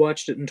 but if you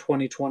watched it in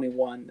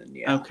 2021, then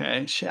yeah.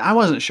 Okay. I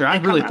wasn't sure. I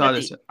really thought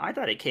I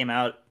thought it came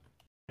out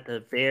at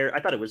I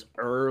thought it was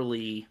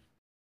early.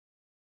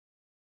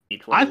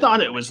 I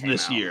thought it was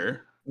this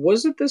year.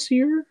 Was it this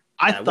year?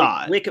 I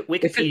thought.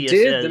 Wikipedia if it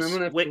did, then I'm going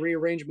to have to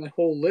rearrange my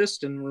whole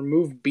list and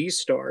remove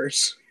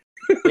Beastars.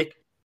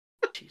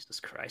 Jesus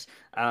Christ.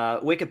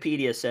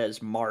 Wikipedia says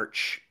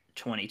March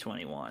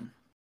 2021.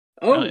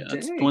 Oh, yeah,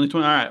 that's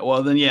 2020. All right.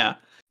 Well, then, yeah.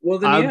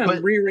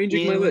 I'm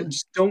rearranging my list.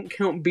 Just don't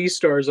count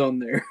Beastars on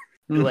there.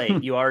 Too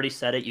late. You already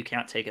said it. You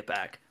can't take it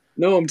back.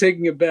 No, I'm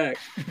taking it back.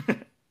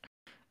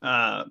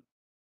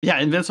 Yeah,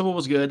 Invincible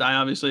was good.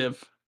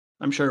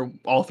 I'm sure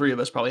all 3 of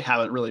us probably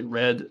haven't really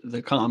read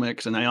the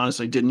comics, and I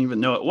honestly didn't even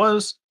know it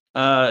was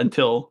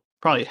until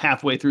probably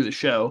halfway through the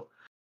show.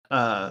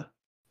 But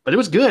it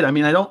was good. I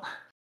mean,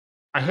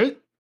 I hate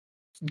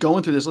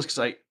going through this list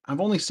because I've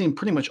only seen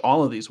pretty much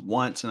all of these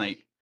once, and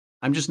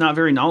I'm just not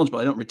very knowledgeable.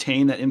 I don't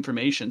retain that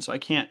information, so I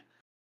can't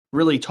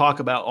really talk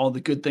about all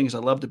the good things I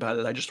loved about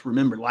it. I just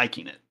remember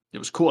liking it. It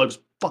was cool. It was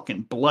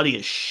fucking bloody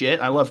as shit.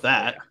 I love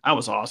that. Yeah. That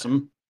was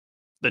awesome.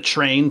 The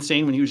train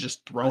scene when he was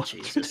just throwing. Oh,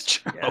 Jesus.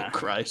 Oh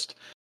Christ.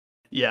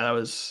 Yeah, that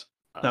was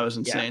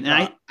insane.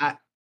 Yeah, And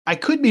I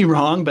could be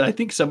wrong, but I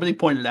think somebody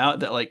pointed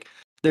out that like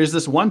there's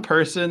this one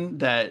person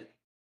that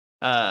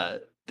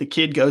the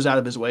kid goes out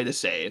of his way to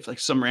save, like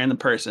some random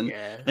person,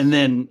 yes. and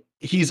then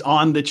he's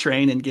on the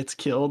train and gets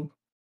killed.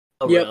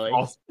 Oh, really?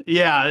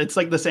 Yeah, it's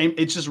like the same.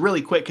 It's just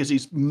really quick because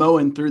he's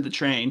mowing through the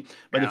train.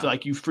 But if Yeah.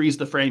 like you freeze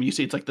the frame, you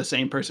see it's like the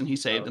same person he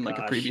saved in like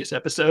a gosh. previous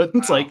episode.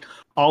 It's Wow. like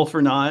all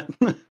for naught.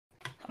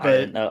 I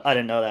didn't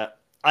know that.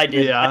 I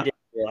did Yeah.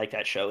 really like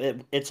that show.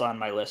 It's on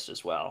my list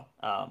as well.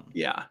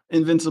 Yeah,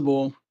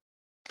 Invincible.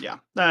 Yeah,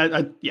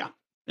 yeah,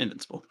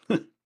 Invincible.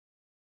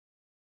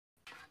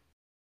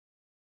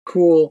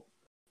 Cool.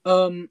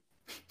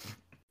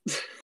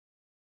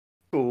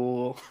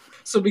 Cool.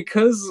 So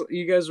because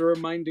you guys are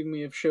reminding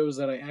me of shows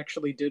that I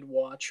actually did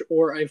watch,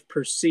 or I've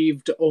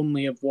perceived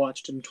only have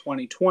watched in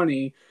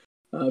 2020,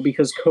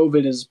 because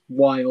COVID is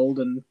wild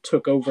and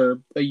took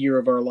over a year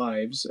of our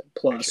lives,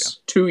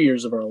 plus 2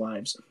 years of our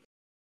lives.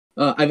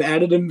 I've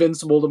added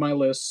Invincible to my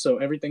list, so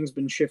everything's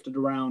been shifted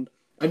around.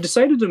 I've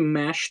decided to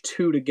mash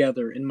two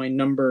together in my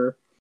number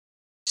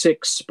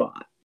 6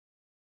 spot.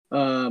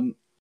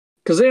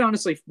 Because they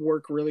honestly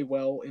work really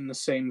well in the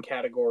same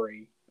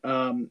category.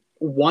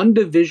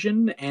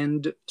 WandaVision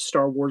and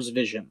Star Wars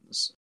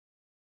Visions.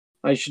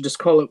 I should just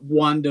call it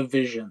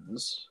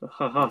WandaVisions.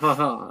 Ha ha ha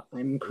ha.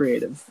 I'm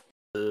creative.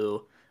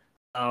 Ooh.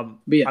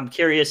 Yeah. I'm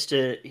curious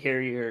to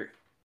hear your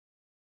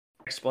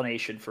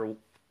explanation for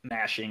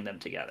mashing them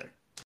together.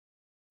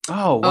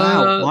 Oh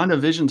wow,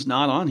 WandaVision's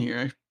not on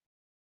here.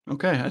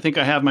 Okay, I think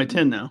I have my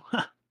 10 now.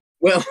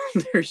 Well,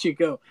 there you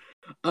go.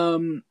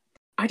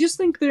 I just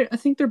think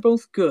they're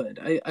both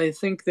good. I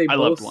think they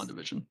both loved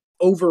WandaVision.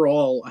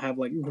 Overall have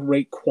like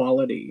great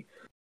quality.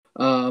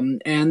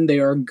 And they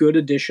are good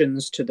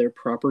additions to their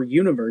proper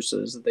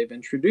universes that they've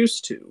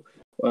introduced to.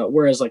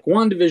 Whereas like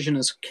WandaVision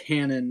is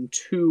canon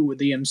to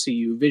the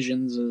MCU,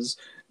 Visions is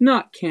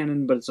not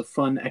canon, but it's a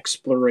fun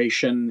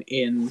exploration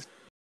in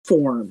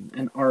form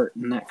and art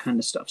and that kind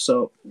of stuff.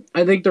 So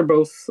I think they're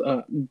both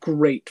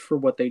great for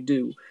what they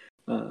do.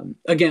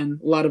 Again,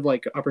 a lot of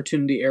like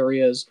opportunity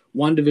areas.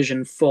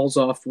 WandaVision falls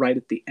off right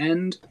at the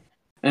end.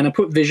 And I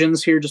put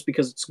Visions here just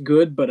because it's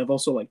good, but I've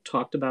also like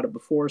talked about it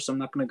before, so I'm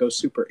not going to go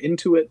super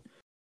into it.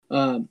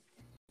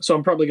 So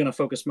I'm probably going to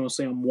focus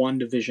mostly on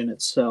WandaVision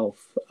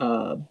itself.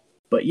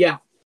 But yeah,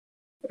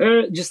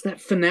 just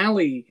that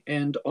finale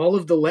and all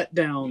of the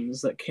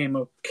letdowns that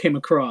came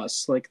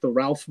across, like the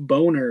Ralph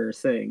Boner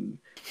thing.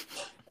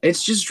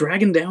 It's just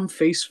dragging down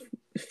phase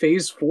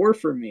 4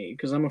 for me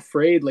because I'm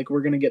afraid like we're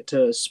going to get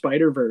to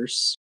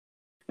Spider-Verse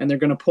and they're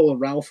going to pull a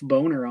Ralph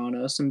Boner on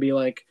us and be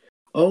like,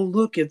 oh,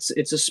 look, it's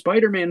a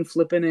Spider-Man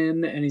flipping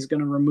in, and he's going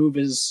to remove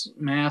his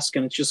mask,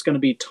 and it's just going to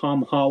be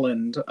Tom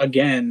Holland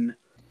again.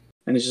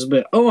 And it's just a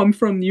bit, oh, I'm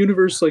from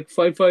universe, like,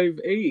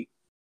 558.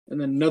 And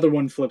then another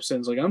one flips in,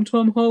 it's like, I'm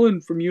Tom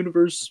Holland from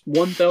universe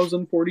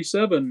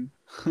 1047.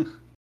 And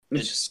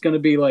it's just going to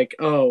be like,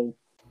 oh,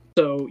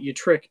 so you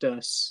tricked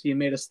us. You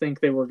made us think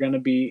they were going to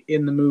be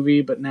in the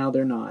movie, but now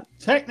they're not.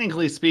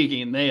 Technically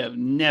speaking, they have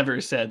never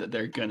said that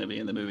they're going to be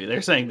in the movie.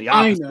 They're saying the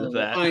opposite of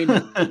that. I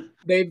know.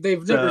 They've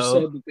never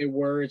said that they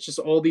were. It's just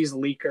all these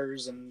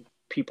leakers and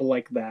people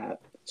like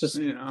that. Just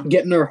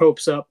getting our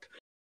hopes up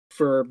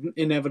for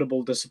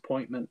inevitable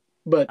disappointment.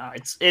 But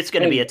it's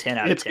going to be a 10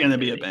 out of 10. It's going to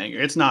be a banger.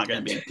 It's not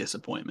going to be a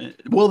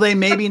disappointment. Will they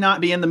maybe not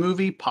be in the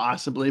movie?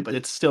 Possibly, but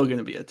it's still going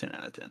to be a 10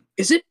 out of 10.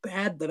 Is it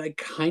bad that I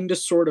kind of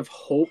sort of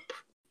hope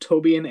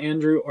Toby and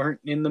Andrew aren't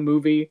in the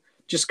movie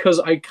just because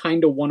I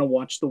kind of want to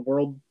watch the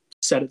world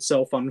set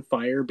itself on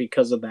fire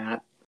because of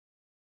that?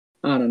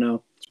 I don't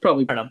know. It's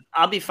probably... I don't know.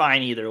 I'll be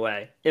fine either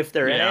way. If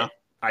they're in it,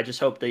 I just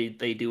hope they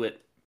do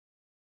it.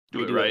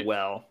 Do it right.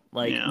 Well.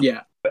 Like,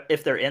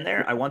 if they're in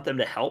there, I want them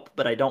to help,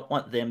 but I don't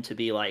want them to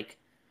be like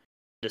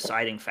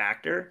deciding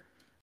factor.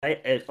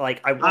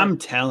 I'm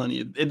telling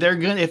you, they're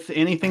gonna. If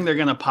anything, they're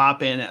gonna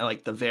pop in at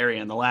like the very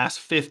end, the last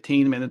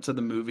 15 minutes of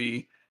the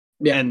movie,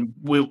 and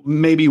we'll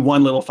maybe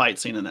one little fight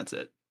scene, and that's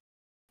it.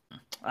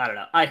 I don't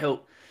know. I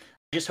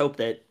just hope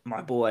that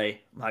my boy,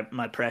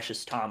 my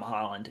precious Tom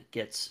Holland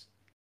gets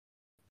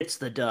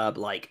the dub.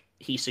 Like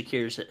he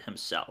secures it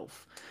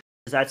himself.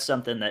 Because that's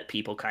something that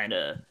people kind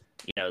of,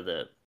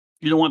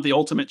 You don't want the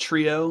ultimate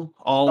trio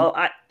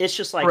it's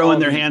just like throwing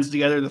their hands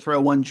together to throw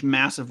one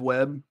massive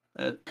web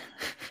at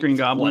Green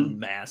Goblin. One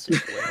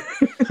massive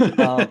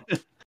web.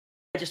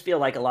 I just feel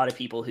like a lot of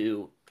people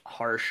who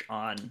harsh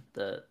on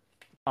the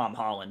Tom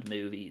Holland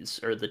movies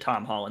or the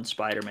Tom Holland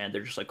Spider-Man,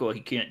 they're just like, oh,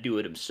 he can't do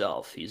it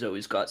himself. He's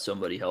always got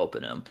somebody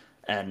helping him.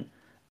 And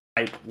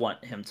I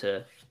want him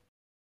to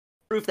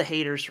prove the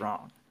haters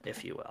wrong,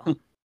 if you will.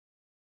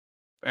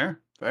 Fair.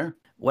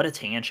 What a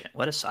tangent.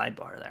 What a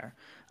sidebar there.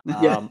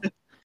 Yeah.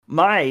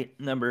 My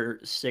number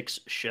 6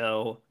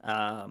 show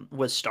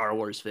was Star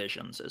Wars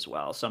Visions as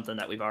well. Something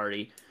that we've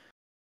already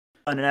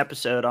done an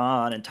episode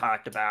on and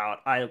talked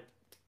about. I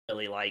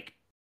really like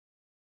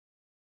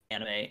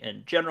anime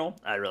in general.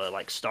 I really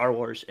like Star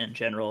Wars in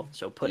general.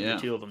 So putting the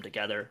two of them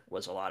together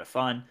was a lot of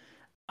fun.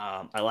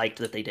 I liked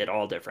that they did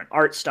all different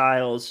art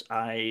styles.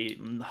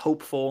 I'm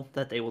hopeful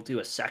that they will do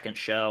a second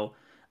show.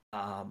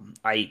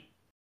 I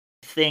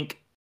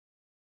think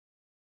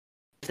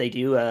if they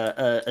do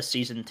a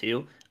season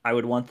 2, I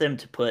would want them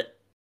to put,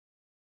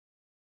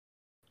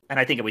 and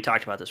I think we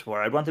talked about this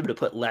before, I'd want them to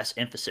put less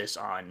emphasis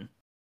on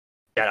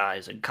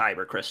Jedis and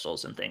Kyber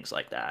crystals and things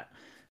like that.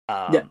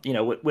 You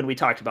know, when we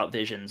talked about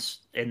visions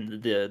in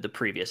the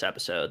previous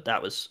episode,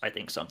 that was, I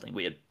think, something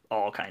we had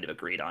all kind of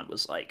agreed on,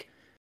 was like,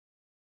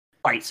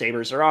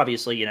 lightsabers are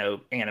obviously, you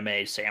know,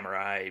 anime,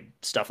 samurai,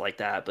 stuff like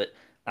that, but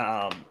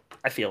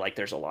I feel like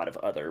there's a lot of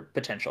other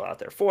potential out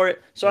there for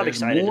it. So I'm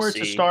excited more to see.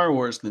 To Star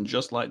Wars than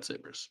just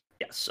lightsabers.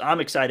 Yes,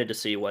 I'm excited to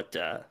see what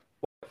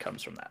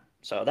comes from that.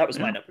 So that was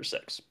my number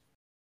 6.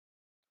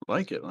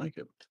 Like it.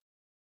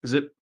 Is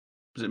it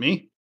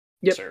me?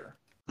 Yep. Sir.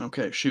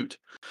 Okay, shoot.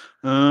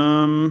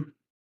 Let's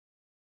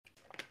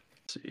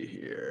see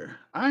here.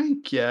 I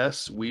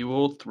guess we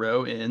will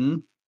throw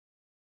in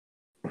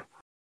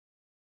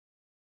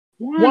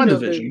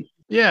WandaVision.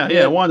 Yeah,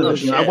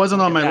 WandaVision. Oh, I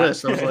wasn't on my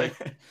list. I was like,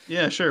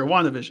 yeah, sure,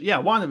 WandaVision.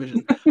 Yeah,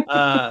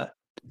 WandaVision.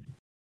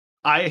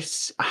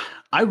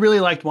 I really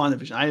liked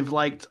WandaVision. I've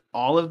liked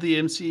all of the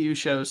MCU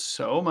shows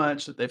so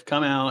much that they've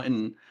come out,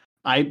 and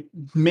I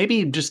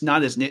maybe just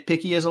not as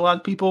nitpicky as a lot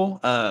of people.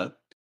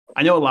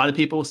 I know a lot of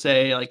people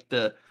say like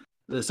the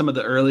some of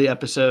the early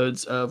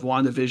episodes of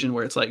WandaVision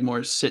where it's like more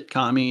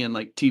sitcom-y and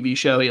like TV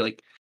showy,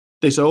 like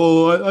they say,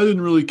 "Oh, I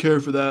didn't really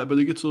care for that, but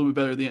it gets a little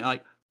bit better."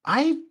 Like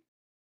I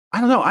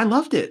don't know. I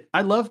loved it.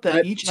 I loved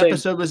that each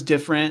episode was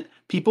different.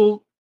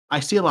 I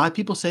see a lot of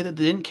people say that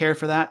they didn't care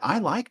for that. I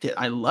liked it.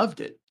 I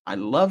loved it. I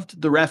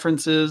loved the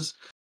references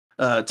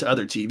to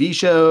other TV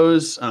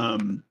shows. I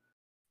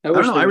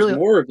wish there was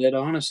more of it,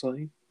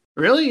 honestly.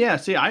 Really? Yeah.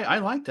 See, I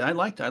liked it. I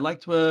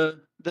liked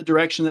the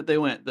direction that they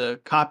went, the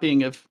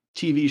copying of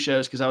TV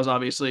shows, because that was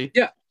obviously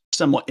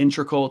somewhat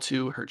integral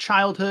to her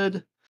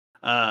childhood.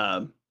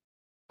 I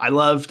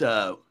loved.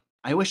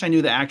 I wish I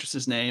knew the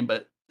actress's name,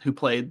 but who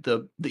played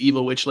the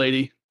evil witch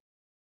lady?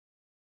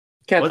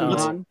 Catherine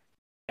Hahn.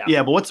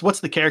 Yeah, but what's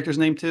the character's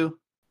name too?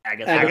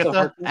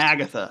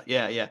 Agatha.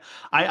 Yeah.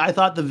 I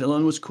thought the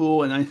villain was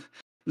cool, and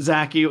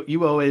Zach,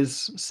 you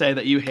always say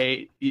that you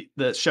hate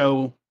the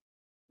show.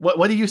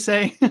 What do you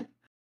say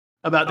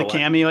about the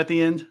cameo at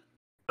the end?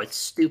 It's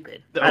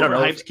stupid. The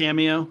overhyped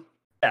cameo.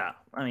 Yeah,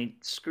 I mean,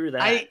 screw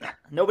that.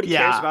 Nobody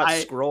cares about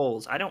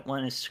scrolls. I don't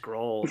want to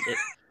scroll.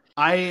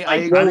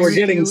 We're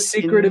getting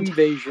Secret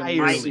Invasion.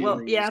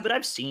 But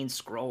I've seen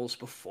scrolls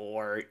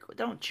before.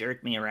 Don't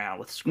jerk me around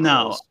with scrolls.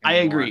 No, I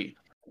agree.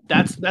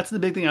 That's the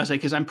big thing I say,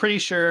 because I'm pretty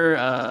sure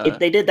if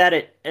they did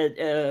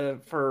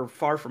that for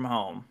Far From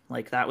Home,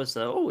 like that was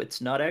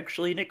it's not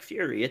actually Nick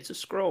Fury, it's a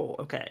scroll.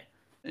 Okay.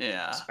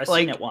 Yeah, I've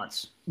seen it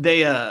once.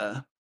 They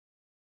I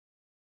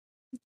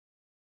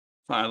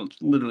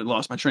literally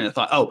lost my train of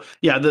thought. Oh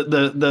yeah,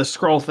 the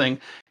scroll thing.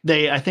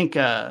 I think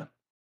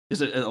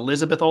is it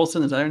Elizabeth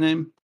Olsen? Is that her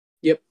name?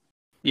 Yep.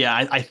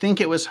 Yeah, I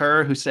think it was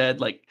her who said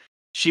like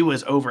she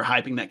was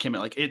overhyping that cameo.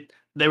 Like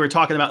they were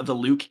talking about the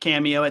Luke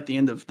cameo at the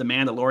end of The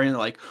Mandalorian. They're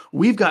like,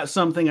 we've got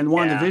something in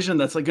WandaVision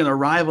that's like going to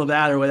rival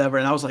that or whatever.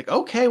 And I was like,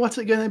 okay, what's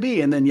it going to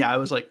be? And then I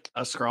was like,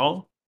 a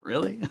scroll?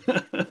 Really?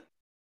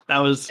 That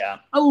was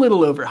a little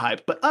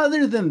overhyped. But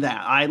other than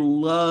that, I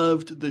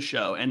loved the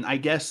show. And I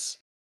guess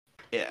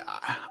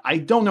I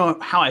don't know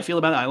how I feel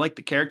about it. I like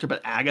the character,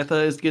 but Agatha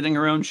is getting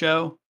her own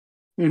show.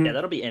 Mm-hmm. Yeah,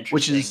 that'll be interesting.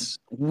 Which is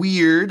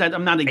weird.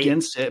 I'm not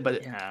against it,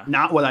 but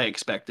not what I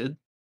expected.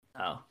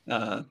 Oh.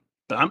 But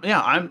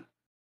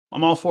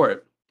I'm all for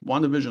it.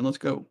 WandaVision, let's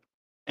go.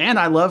 And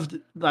I loved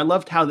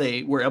how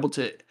they were able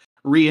to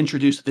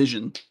reintroduce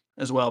Vision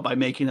as well by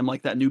making him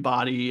like that new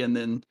body and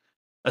then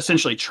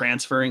essentially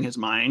transferring his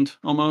mind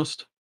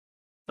almost.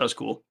 That was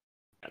cool.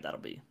 Yeah, that'll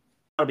be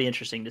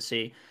interesting to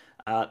see.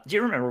 Do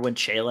you remember when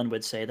Chaylin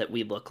would say that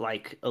we look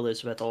like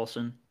Elizabeth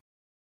Olsen?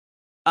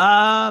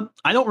 I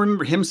don't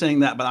remember him saying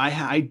that, but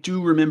I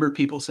do remember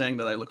people saying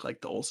that I look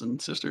like the Olsen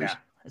sisters. Yeah,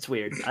 it's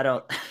weird. I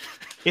don't.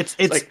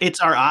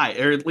 It's our eye,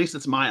 or at least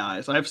it's my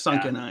eyes. I have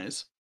sunken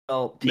eyes.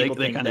 Well, people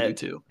they kind of do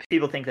too.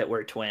 People think that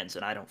we're twins,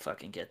 and I don't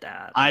fucking get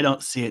that. I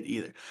don't see it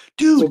either,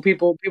 dude.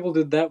 Well, people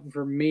did that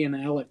for me and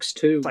Alex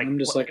too. I'm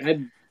just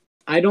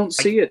I don't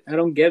see it. I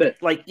don't get it.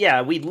 Like,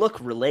 yeah, we look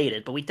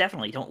related, but we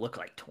definitely don't look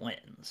like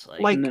twins.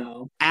 Like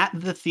no. At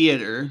the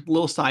theater,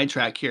 little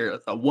sidetrack here,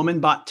 a woman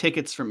bought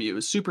tickets from you,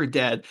 was super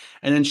dead,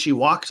 and then she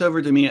walks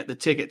over to me at the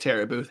ticket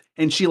terror booth,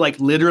 and she like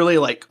literally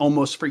like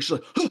almost freaks. She's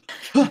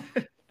like,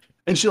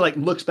 and she like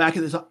looks back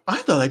at this. I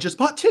thought I just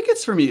bought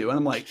tickets from you, and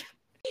I'm like,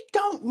 we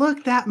don't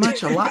look that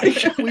much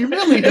alike. We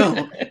really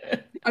don't.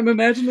 I'm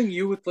imagining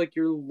you with like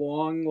your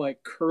long,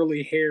 like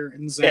curly hair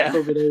and Zach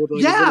over there with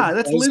like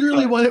that's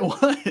literally what it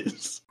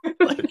was.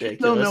 Like, I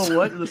don't know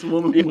what this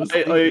woman was.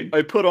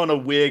 I put on a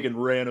wig and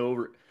ran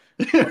over.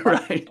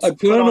 Right. I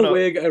put on a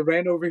wig. I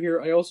ran over here.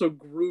 I also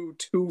grew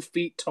 2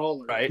 feet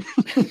taller. Right.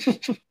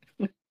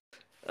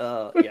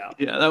 Yeah,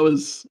 that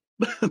was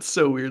That's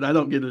so weird. I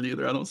don't get it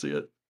either. I don't see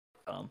it.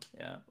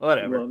 Yeah,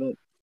 whatever. Love it.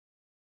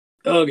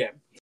 Okay.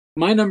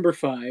 My number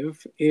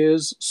 5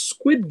 is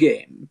Squid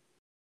Game.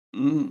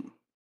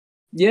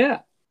 Yeah.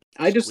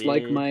 I just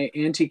like my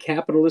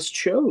anti-capitalist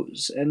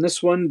shows, and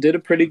this one did a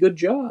pretty good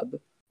job.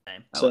 I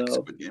like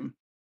Squid Game.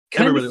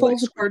 Kind of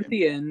falls apart at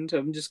the end.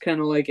 I'm just kind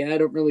of like, I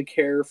don't really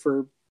care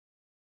for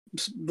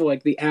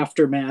like the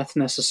aftermath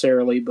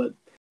necessarily, but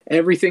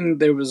everything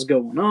there was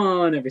going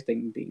on,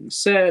 everything being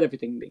said,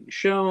 everything being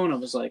shown, I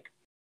was like,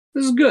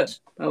 this is good.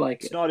 I like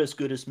it. It's not as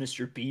good as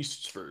Mr.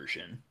 Beast's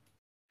version.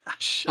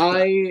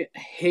 I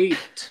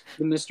hate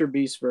the Mr.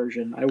 Beast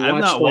version. I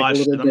watched like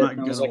a little bit,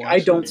 and I was like, I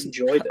don't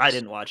enjoy this. I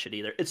didn't watch it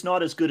either. It's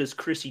not as good as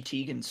Chrissy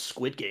Teigen's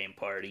Squid Game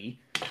Party.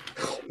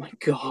 Oh my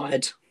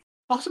god.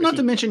 Also, not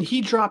to mention,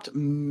 he dropped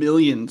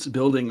millions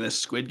building this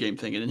Squid Game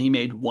thing, and then he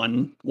made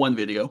one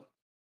video.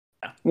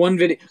 One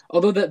video,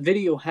 although that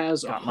video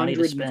has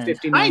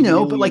 159 I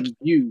know, but like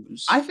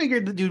views. I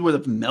figured the dude would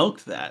have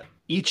milked that.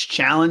 Each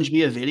challenge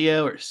be a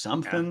video or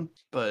something,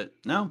 but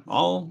no,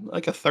 all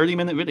like a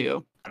 30-minute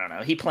video. I don't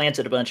know. He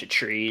planted a bunch of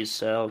trees,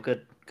 so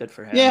good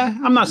for him. Yeah,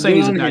 I'm not saying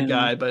he's a bad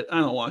guy, but I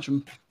don't watch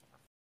him.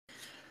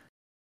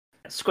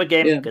 Squid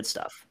Game, good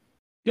stuff.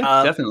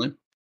 Yeah, definitely.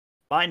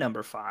 My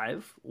number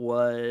 5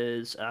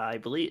 was, I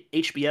believe,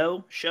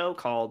 HBO show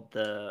called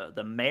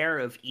the Mare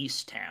of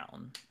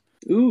Easttown.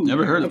 Ooh,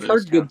 never heard of it. I've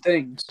heard good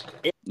things.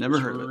 Never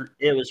heard of it.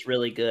 It was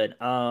really good.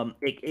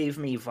 It gave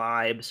me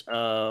vibes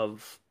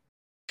of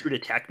True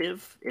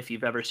Detective. If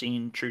you've ever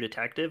seen True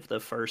Detective, the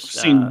first.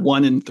 I've seen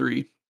 1 and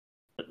 3.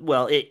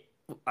 Well,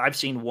 I've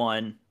seen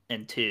 1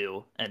 and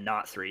 2, and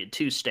not 3.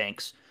 2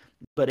 stinks.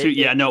 But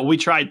 2, we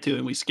tried 2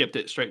 and we skipped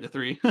it straight to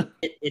 3.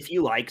 If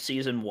you like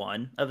season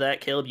 1 of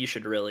that, Caleb, you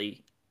should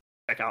really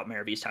check out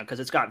Mare of Easttown because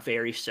it's got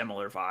very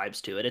similar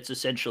vibes to it. It's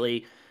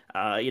essentially,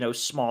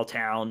 small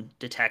town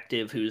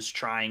detective who's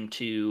trying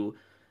to,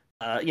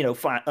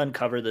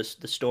 uncover the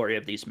story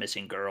of these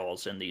missing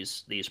girls and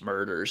these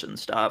murders and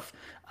stuff.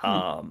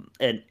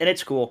 And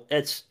it's cool.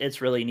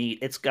 It's really neat.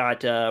 It's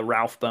got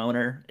Ralph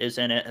Boner is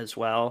in it as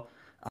well.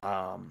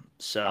 Ralph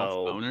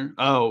Boner?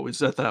 Oh, is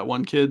that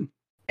one kid?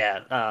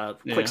 Yeah,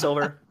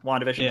 Quicksilver,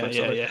 WandaVision,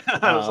 Quicksilver. Yeah.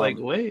 I was like,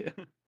 wait.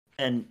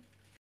 And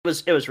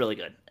it was really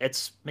good.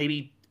 It's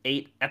maybe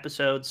 8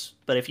 episodes,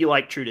 but if you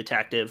like True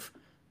Detective,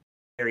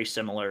 very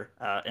similar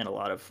in a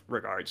lot of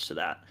regards to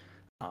that.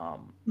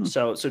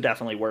 So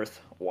definitely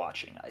worth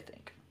watching, I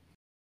think.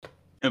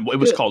 And it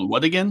was called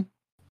what again?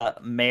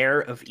 Mare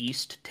of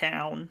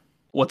Easttown.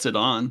 What's it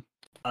on?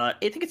 I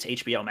think it's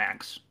HBO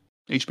Max.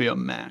 HBO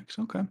Max,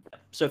 okay.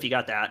 So if you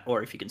got that,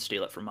 or if you can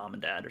steal it from mom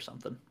and dad or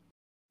something.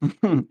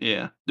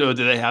 Yeah. Do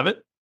they have it?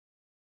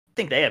 I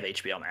think they have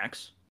HBO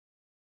Max.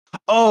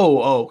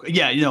 Oh,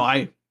 yeah.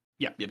 I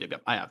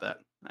have that.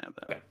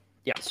 Okay.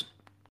 Yes.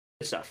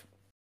 Good stuff.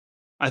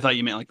 I thought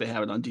you meant like they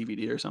have it on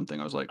DVD or something.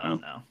 I was like,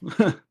 oh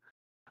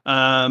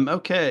no.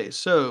 Okay,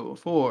 so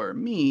for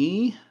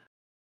me,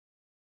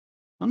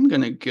 I'm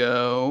gonna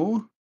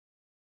go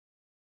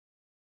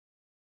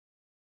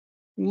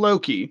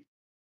Loki.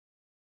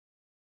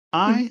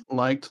 I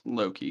liked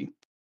Loki.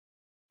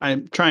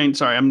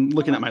 I'm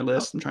looking at my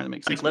list and trying to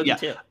make sense. Loki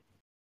too.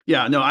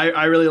 Yeah, no,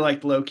 I really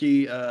liked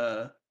Loki.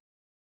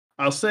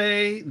 I'll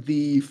say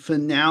the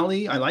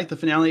finale. I liked the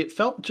finale. It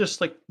felt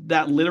just like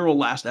that literal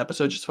last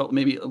episode just felt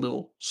maybe a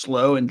little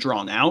slow and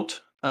drawn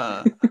out.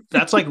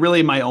 That's like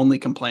really my only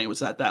complaint was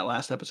that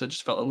last episode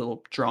just felt a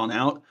little drawn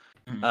out.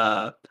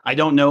 I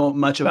don't know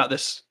much about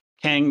this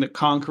Kang the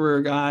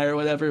Conqueror guy or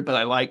whatever, but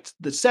I liked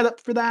the setup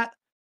for that.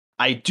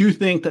 I do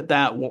think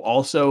that will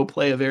also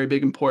play a very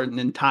big important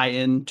and tie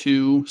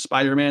into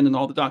Spider-Man and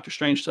all the Doctor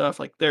Strange stuff.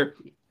 Like they're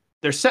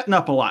setting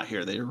up a lot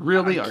here. They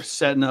really are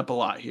setting up a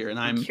lot here, and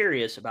I'm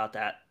curious about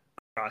that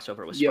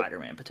crossover with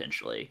Spider-Man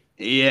potentially.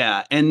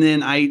 Yeah, and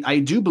then I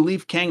do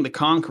believe Kang the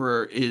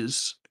Conqueror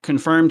is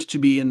confirmed to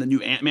be in the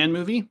new Ant-Man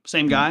movie.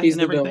 Same guy. He's and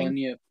the everything.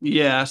 villain.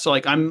 Yeah. So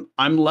like I'm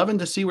loving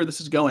to see where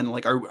this is going.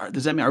 Like,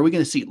 does that mean are we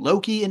going to see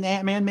Loki in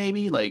Ant-Man?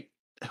 Maybe. Like,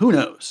 who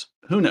knows?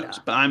 Yeah.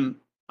 But I'm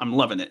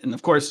loving it. And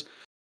of course,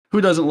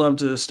 who doesn't love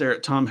to stare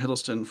at Tom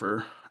Hiddleston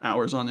for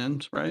hours on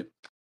end, right?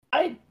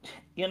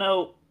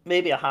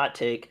 Maybe a hot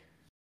take.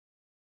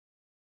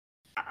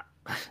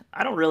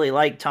 I don't really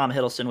like Tom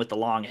Hiddleston with the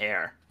long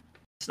hair.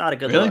 It's not a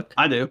good look.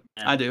 I do.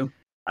 Yeah. I do.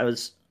 I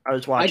was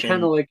watching. I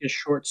kind of like his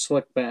short,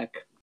 slick back.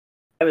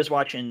 I was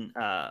watching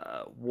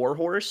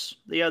Warhorse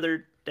the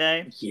other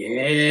day.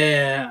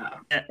 Yeah.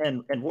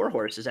 And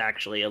Warhorse has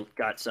actually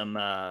got some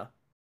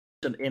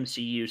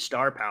MCU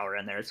star power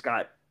in there. It's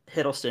got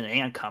Hiddleston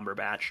and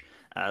Cumberbatch,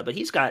 but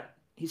he's got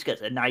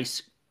a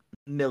nice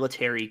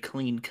military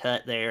clean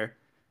cut there.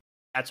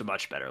 That's a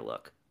much better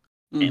look.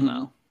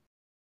 Ammo.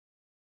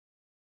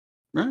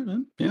 Right.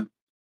 Yeah.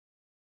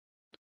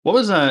 What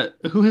was that?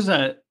 Who is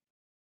that?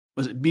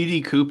 Was it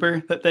B.D.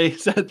 Cooper that they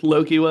said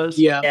Loki was?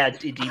 Yeah.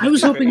 I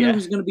was hoping there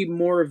was going to be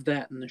more of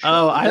that in the show.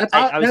 Oh, I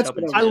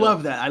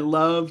love that. I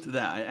loved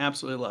that. I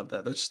absolutely loved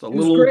that. That's just a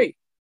little great.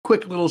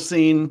 Quick little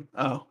scene.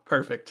 Oh,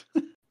 perfect.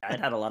 It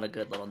had a lot of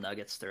good little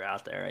nuggets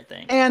throughout there, I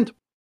think. And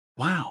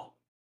wow,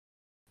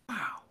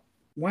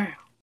 Wow.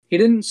 He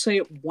didn't say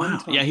it one Wow.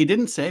 time. Yeah, he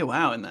didn't say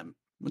wow in them,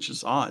 which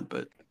is odd,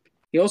 but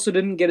He also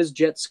didn't get his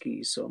jet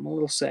skis, so I'm a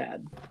little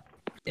sad.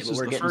 this but is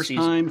we're the getting first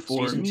time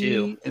for season me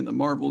 2 in the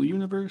Marvel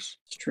universe.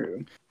 It's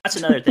true. That's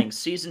another thing.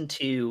 Season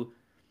 2,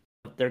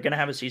 they're gonna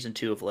have a season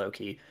 2 of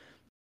Loki.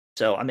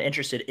 So I'm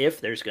interested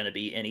if there's going to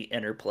be any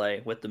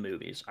interplay with the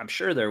movies. I'm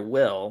sure there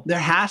will. There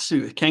has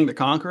to. Kang the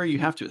Conqueror, you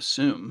have to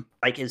assume.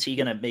 Like, is he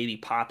going to maybe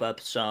pop up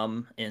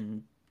some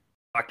in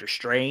Doctor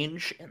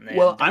Strange? And then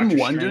Well, I'm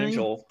wondering.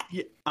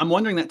 I'm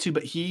wondering that too.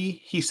 But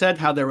he said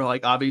how there were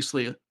like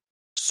obviously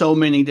so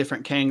many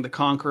different Kang the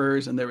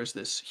Conquerors, and there was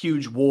this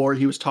huge war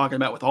he was talking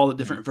about with all the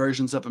different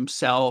versions of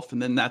himself, and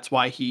then that's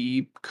why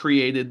he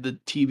created the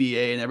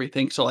TVA and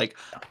everything. So like.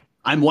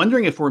 I'm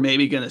wondering if we're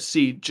maybe going to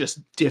see just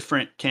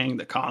different Kang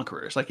the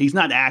Conquerors. Like he's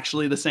not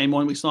actually the same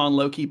one we saw in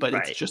Loki, but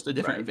it's just a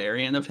different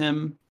variant of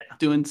him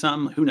doing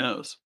something. Who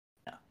knows?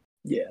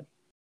 Yeah.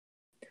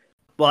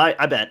 Well,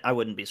 I bet I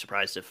wouldn't be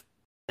surprised if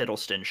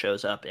Hiddleston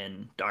shows up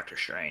in Doctor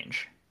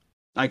Strange.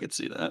 I could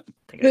see that.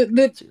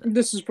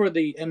 This is for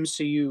the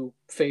MCU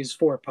Phase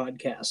 4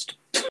 podcast.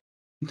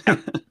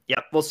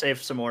 Yep, we'll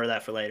save some more of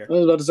that for later. I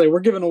was about to say, we're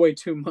giving away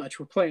too much.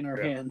 We're playing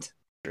our hand.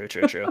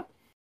 True.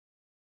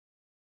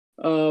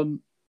 I'll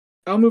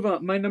move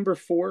on. My number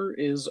 4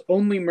 is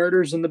Only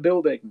Murders in the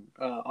Building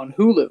on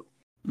Hulu.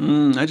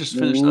 I just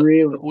finished that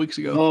a couple weeks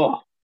ago.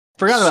 Oh,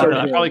 forgot about that.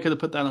 I probably could have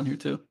put that on here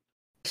too.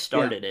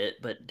 Started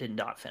it, but did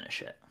not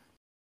finish it.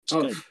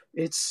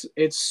 It's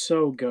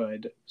so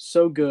good,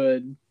 so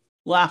good,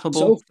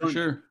 laughable so for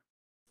sure.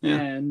 Yeah,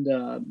 and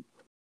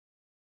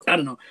I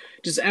don't know.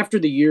 Just after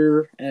the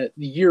year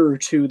or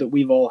two that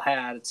we've all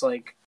had, it's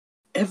like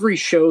every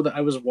show that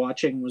I was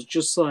watching was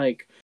just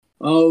like,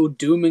 oh,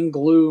 doom and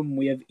gloom.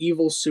 We have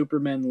evil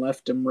Supermen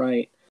left and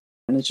right.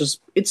 And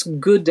it's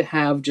good to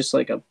have just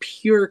like a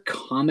pure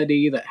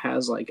comedy that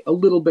has like a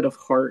little bit of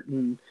heart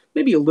and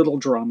maybe a little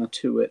drama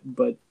to it.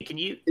 But can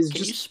you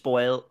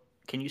spoil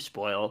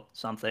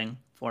something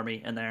for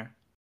me in there?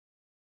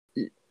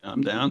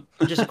 I'm down.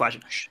 Just a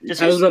question.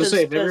 I was about to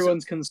say, if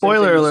everyone's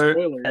spoiler alert.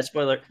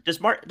 Spoiler.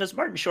 Does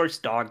Martin Short's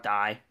dog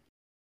die?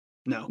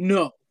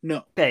 No.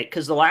 Okay,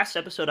 because the last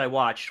episode I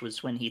watched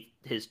was when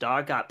his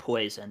dog got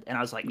poisoned, and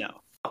I was like,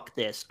 no, fuck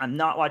this. I'm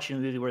not watching a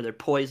movie where they're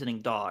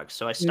poisoning dogs,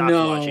 so I stopped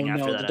watching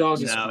after that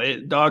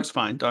episode. Dog's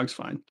fine.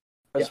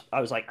 I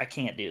was like, I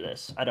can't do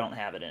this. I don't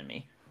have it in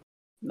me.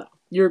 No,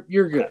 you're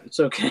good. It's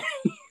okay.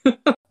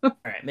 All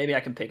right, maybe I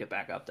can pick it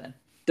back up then.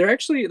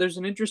 There's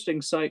an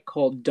interesting site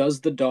called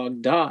Does the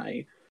Dog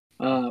Die?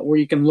 Where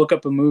you can look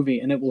up a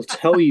movie and it will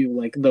tell you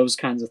like those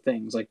kinds of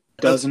things. Like,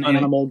 does an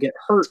animal get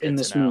hurt in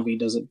this movie?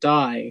 Does it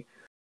die?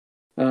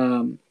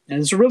 And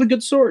it's a really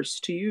good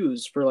source to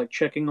use for like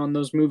checking on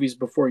those movies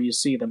before you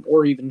see them,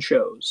 or even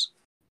shows.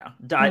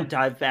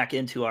 Dive back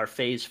into our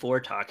Phase 4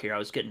 talk here. I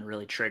was getting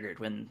really triggered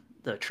when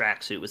the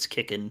tracksuit was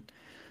kicking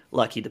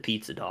Lucky the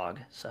pizza dog.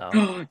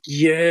 So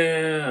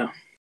yeah,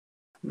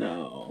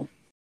 no.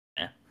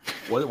 Yeah.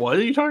 What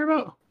are you talking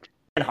about?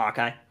 And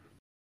Hawkeye.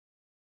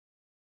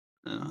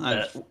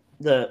 In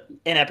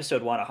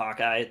episode 1 of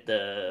Hawkeye,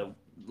 the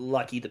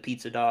Lucky the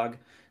pizza dog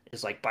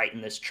is like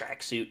biting this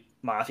tracksuit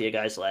mafia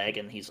guy's leg,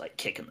 and he's like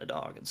kicking the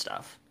dog and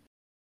stuff.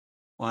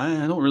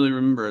 Why? I don't really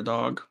remember a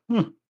dog. I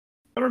don't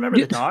remember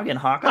the dog in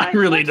Hawkeye. I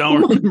really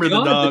don't remember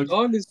the dog. The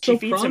dog is so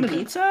feeds him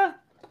pizza.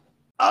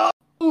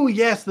 Oh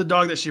yes, the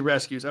dog that she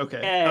rescues.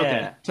 Okay. Yeah.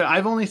 Okay. So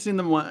I've only seen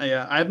them one.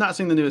 Yeah, I have not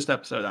seen the newest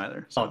episode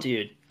either. So. Oh,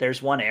 dude,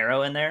 there's one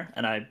arrow in there,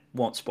 and I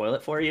won't spoil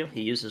it for you.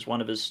 He uses one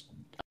of his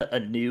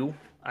new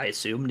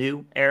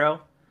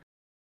arrow.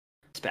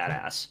 It's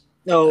badass.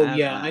 Oh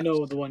yeah, I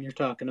know the one you're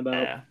talking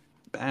about. Yeah,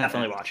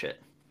 definitely watch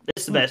it.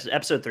 It's the best.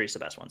 Episode 3 is the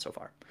best one so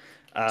far.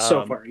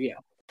 Yeah.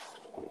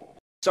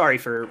 Sorry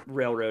for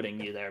railroading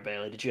you there,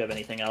 Bailey. Did you have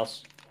anything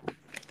else?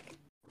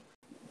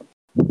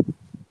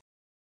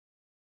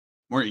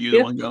 Weren't you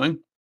the one going?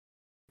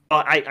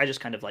 Oh, I just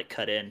kind of like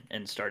cut in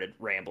and started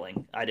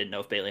rambling. I didn't know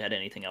if Bailey had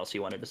anything else he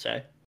wanted to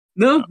say.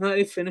 No,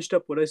 I finished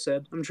up what I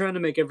said. I'm trying to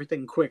make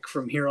everything quick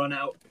from here on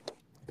out.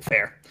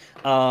 Fair.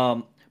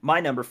 My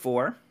number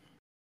 4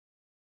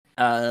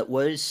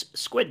 was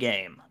Squid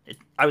Game.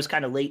 I was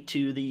kind of late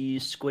to the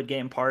Squid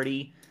Game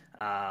party.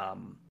 I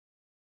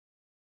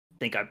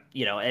think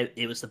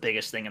it was the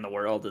biggest thing in the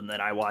world, and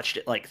then I watched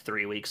it like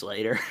 3 weeks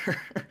later.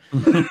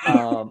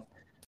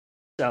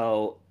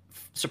 So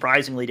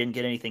surprisingly didn't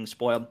get anything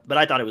spoiled, but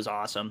I thought it was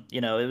awesome.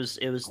 It was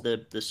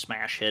the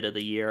smash hit of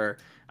the year.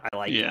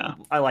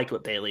 I liked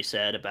what Bailey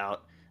said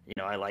about,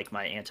 I like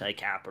my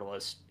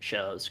anti-capitalist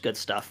shows. Good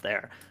stuff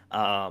there.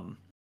 And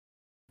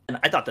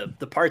I thought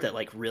the part that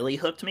like really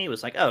hooked me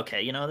was like, oh,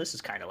 okay, this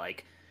is kind of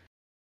like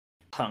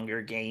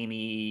Hunger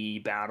Gamey,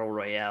 Battle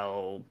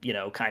Royale,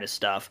 kind of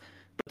stuff.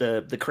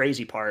 But the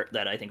crazy part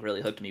that I think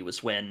really hooked me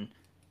was when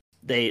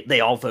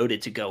they all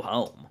voted to go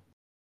home.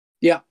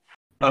 Yeah.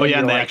 Oh yeah,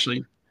 and they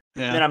actually.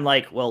 Yeah. And then I'm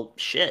like, well,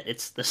 shit,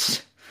 it's the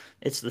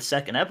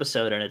second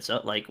episode, and it's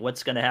like,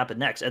 what's going to happen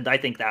next? And I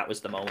think that was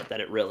the moment that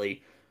it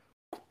really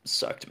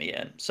sucked me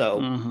in.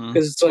 So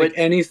because it's like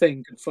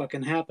anything could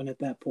fucking happen at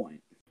that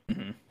point.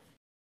 Mm-hmm.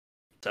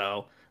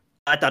 So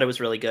I thought it was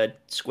really good.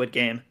 Squid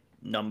Game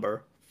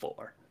number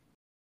 4.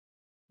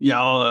 Yeah,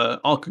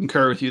 I'll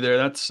concur with you there.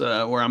 That's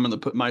where I'm going to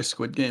put my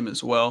Squid Game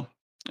as well.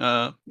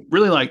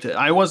 Really liked it.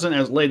 I wasn't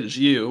as late as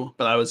you,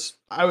 but I was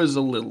a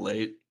little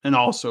late, and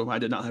also I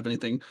did not have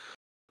anything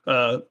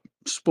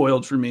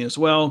spoiled for me as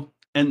well.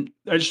 And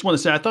I just want to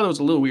say I thought it was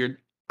a little weird.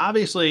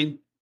 Obviously,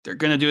 they're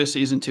going to do a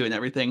season 2 and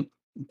everything,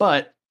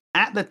 but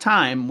at the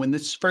time when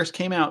this first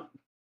came out,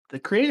 the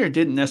creator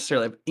didn't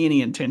necessarily have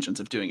any intentions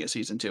of doing a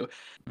season 2,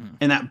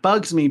 and that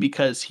bugs me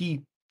because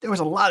there was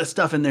a lot of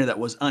stuff in there that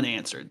was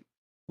unanswered.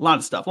 A lot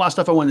of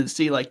stuff I wanted to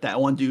see, like that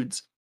one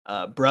dude's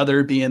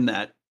brother being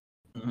that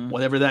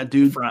whatever that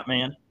dude front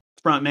man.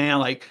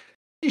 Like,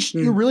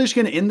 you're really just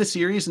going to end the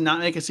series and not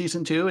make a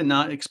season 2 and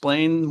not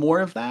explain more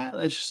of that?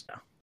 That's just,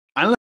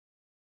 I don't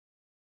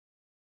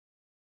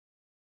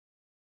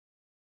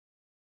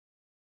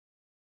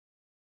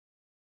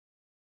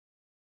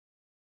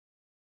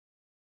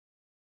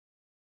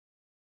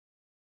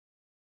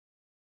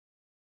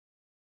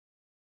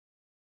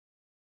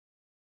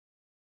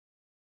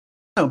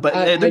know, but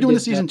they're doing the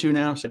season 2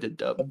 now, so I did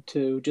dub.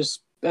 Too.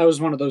 Just that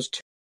was one of those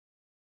two.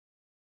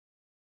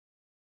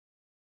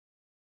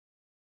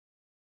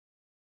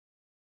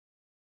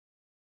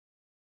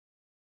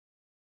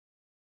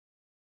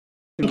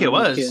 I think it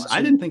was.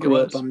 I didn't think it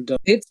was.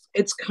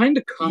 It's kind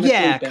of comically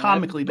bad.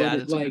 Comically bad.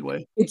 It's a good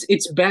way.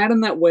 It's bad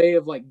in that way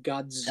of like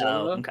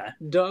Godzilla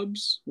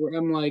dubs, where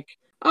I'm like,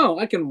 oh,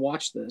 I can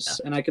watch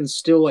this and I can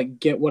still like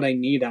get what I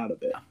need out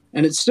of it,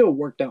 and it still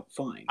worked out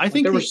fine. I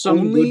think there were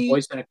some good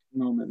voice acting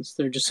moments.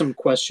 There are just some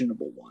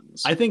questionable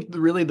ones. I think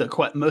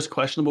the most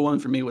questionable one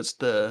for me was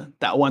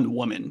that one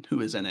woman who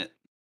was in it.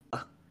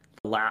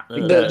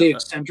 The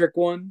eccentric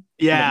one.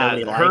 Yeah,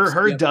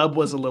 her dub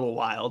was a little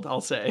wild, I'll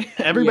say.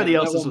 Everybody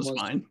else's was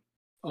fine.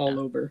 All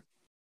over.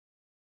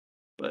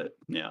 But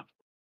yeah.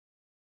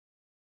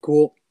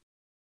 Cool.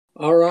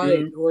 All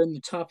right, we're in the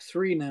top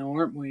 3 now,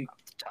 aren't we?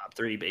 Top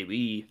 3,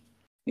 baby.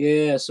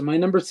 Yeah, so my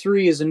number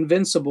 3 is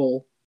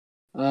Invincible.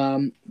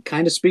 Kind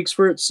of speaks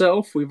for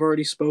itself. We've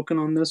already spoken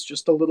on this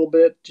just a little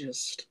bit.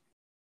 Just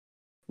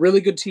really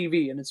good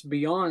TV, and it's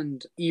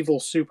beyond evil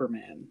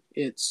Superman.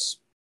 It's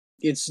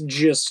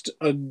just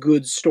a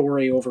good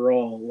story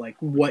overall. Like,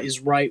 what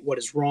is right, what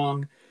is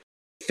wrong,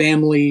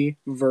 family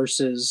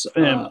versus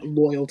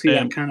loyalty,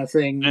 that kind of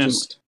thing.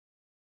 Just,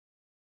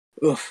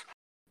 oof.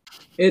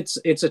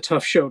 It's a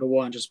tough show to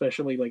watch,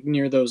 especially like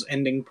near those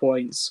ending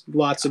points.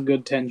 Lots of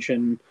good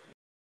tension.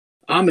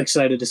 I'm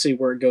excited to see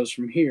where it goes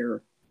from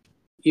here,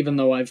 even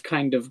though I've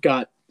kind of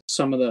got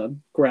some of the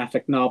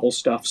graphic novel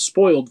stuff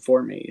spoiled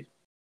for me.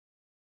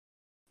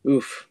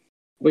 Oof.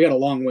 We got a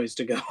long ways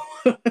to go.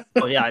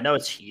 Oh yeah, I know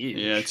it's huge.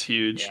 Yeah, it's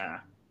huge.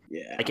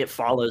 Yeah. Like, it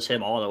follows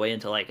him all the way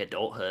into like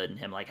adulthood and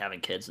him like having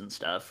kids and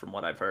stuff, from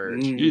what I've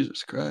heard.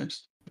 Jesus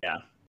Christ. Yeah.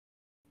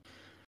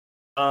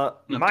 My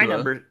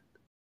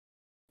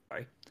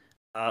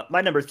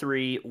number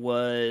 3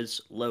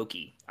 was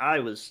Loki. I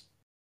was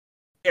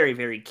very,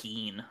 very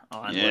keen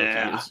on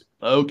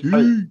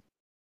Loki.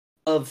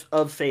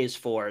 Of Phase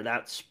 4,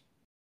 that's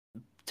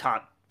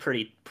top.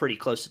 Pretty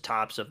close to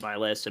tops of my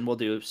list, and we'll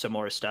do some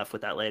more stuff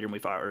with that later, and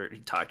we've already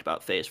talked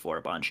about Phase 4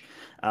 a bunch.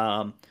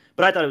 But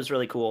I thought it was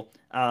really cool.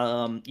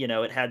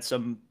 It had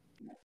some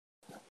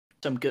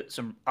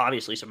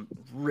obviously some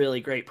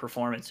really great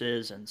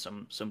performances and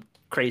some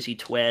crazy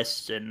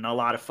twists and a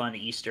lot of fun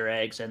Easter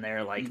eggs in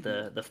there, like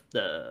the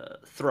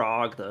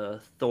Throg, the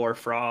Thor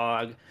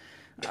frog,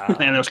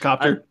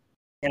 Thanoscopter.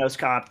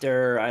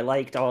 I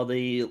liked all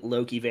the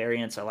Loki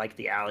variants. I liked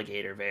the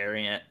alligator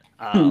variant.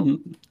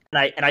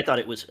 And I thought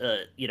it was,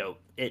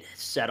 it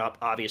set up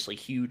obviously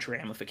huge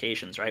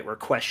ramifications, right? We're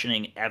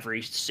questioning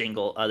every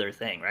single other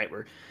thing, right?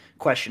 We're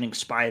questioning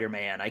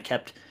Spider-Man. I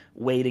kept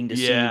waiting to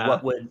see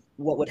what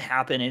would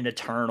happen in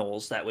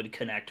Eternals that would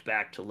connect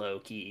back to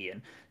Loki,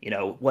 and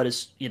what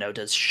is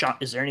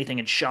is there anything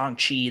in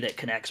Shang-Chi that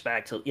connects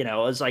back to it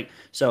was like,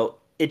 so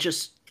it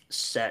just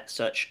set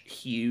such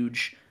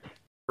huge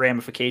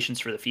ramifications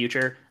for the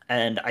future,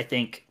 and I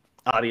think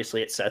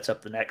obviously it sets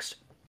up the next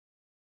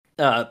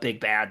big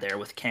bad there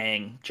with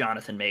Kang.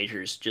 Jonathan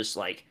Majors just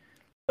like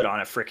put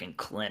on a freaking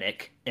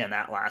clinic in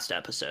that last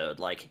episode.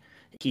 Like,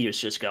 he was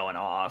just going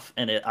off,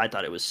 and I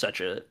thought it was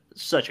such a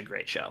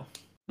great show.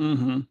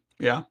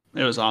 Yeah,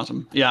 it was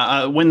awesome.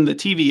 Yeah, when the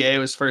TVA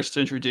was first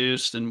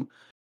introduced, and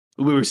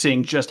we were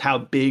seeing just how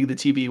big the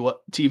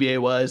TVA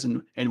was,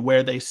 and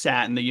where they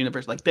sat in the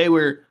universe, like they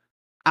were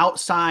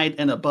outside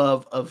and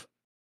above of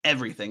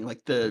everything.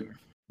 Like the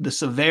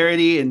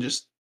severity, and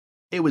just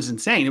it was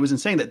insane. It was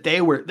insane that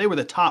they were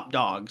the top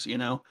dogs.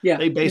 Yeah,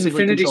 they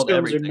basically Infinity controlled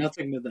Stones everything. are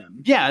nothing to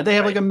them. Yeah, they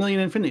have like 1 million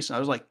Infinity Stones. I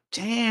was like,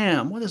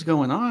 damn, what is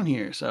going on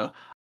here? So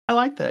I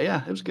like that.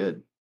 Yeah, it was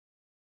good.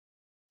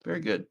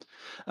 Very good.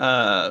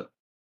 I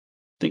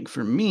think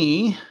for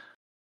me,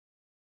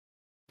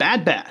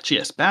 Bad Batch.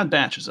 Yes, Bad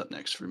Batch is up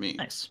next for me.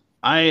 Nice.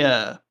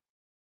 I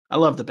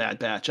love the Bad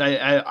Batch.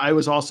 I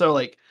was also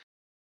like,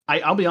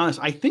 I'll be honest.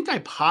 I think I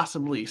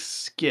possibly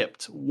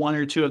skipped 1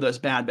 or 2 of those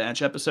Bad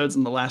Batch episodes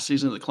in the last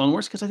season of the Clone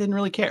Wars because I didn't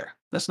really care.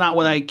 That's not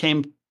what I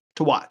came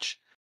to watch.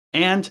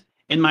 And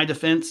in my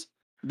defense,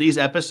 these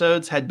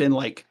episodes had been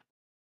like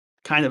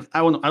kind of I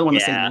don't want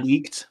to say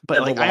leaked,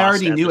 but like I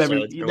already knew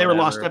they were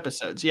lost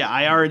episodes. Yeah,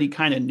 I already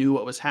kind of knew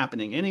what was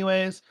happening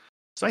anyways.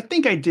 So I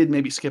think I did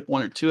maybe skip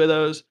 1 or 2 of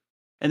those.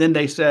 And then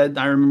they said,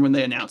 I remember when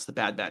they announced the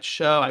Bad Batch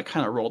show, I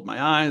kind of rolled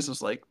my eyes. I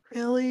was like,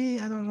 really?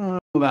 I don't know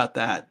about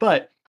that.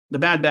 But the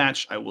Bad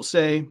Batch, I will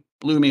say,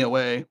 blew me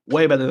away.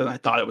 Way better than I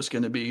thought it was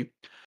going to be.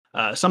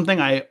 Something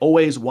I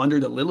always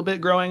wondered a little bit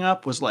growing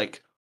up was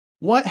like,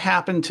 what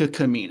happened to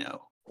Kamino?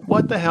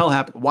 What the hell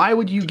happened? Why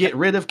would you get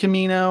rid of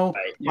Kamino?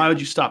 Right, Why would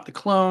you stop the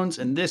clones?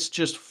 And this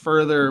just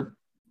furthered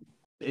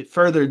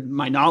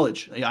my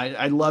knowledge.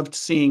 I loved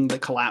seeing the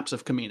collapse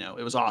of Kamino.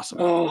 It was awesome.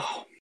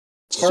 Oh,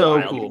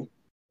 so cool.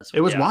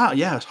 It was wild.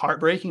 Yeah, it's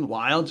heartbreaking,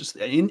 wild. Just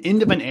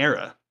end of an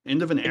era.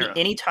 End of an era.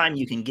 Anytime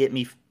you can get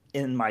me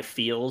in my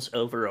feels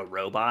over a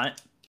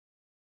robot.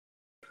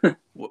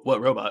 What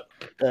robot?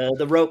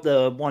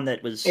 The one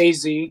that was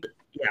AZ. Yeah,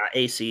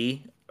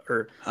 AC.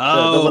 Or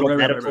the little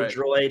medical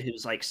droid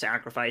who's like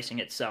sacrificing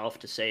itself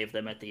to save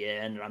them at the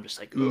end, and I'm just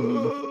like,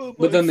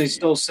 but then they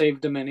still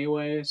saved him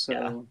anyway.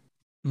 So,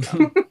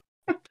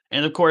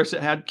 and of course,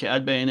 it had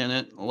Cad Bane in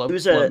it. Love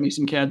me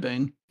some Cad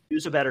Bane.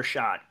 Who's a better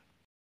shot,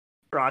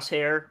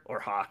 Crosshair or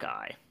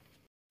Hawkeye?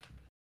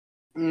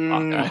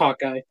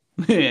 Hawkeye.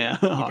 Yeah,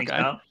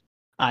 Hawkeye. So?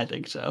 I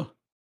think so.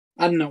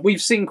 I don't know.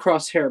 We've seen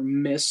Crosshair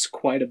miss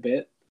quite a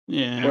bit.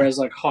 Yeah. Whereas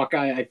like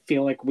Hawkeye, I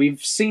feel like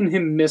we've seen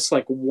him miss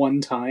like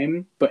one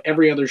time, but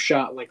every other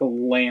shot like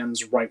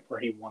lands right where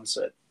he wants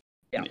it.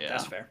 Yeah,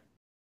 that's fair.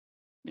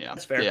 Yeah,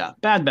 that's fair. Yeah,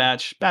 Bad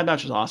Batch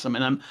is awesome,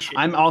 and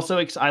I'm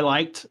also I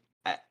liked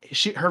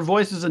her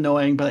voice is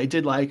annoying, but I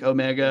did like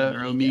Omega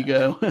or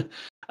Omego.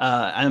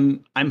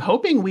 I'm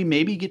hoping we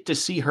maybe get to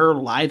see her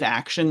live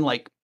action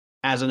like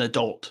as an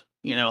adult.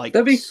 You know, like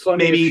that'd be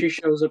funny if she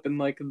shows up in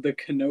like the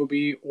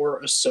Kenobi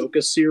or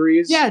Ahsoka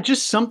series. Yeah,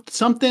 just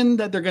something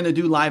that they're gonna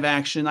do live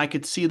action. I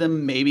could see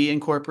them maybe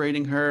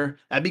incorporating her.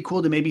 That'd be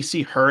cool to maybe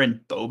see her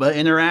and Boba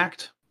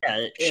interact.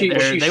 Yeah,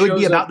 they would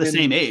be about the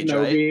same age,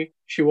 Kenobi, right?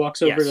 She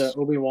walks over to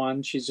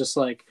Obi-Wan. She's just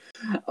like,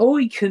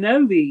 "Oi,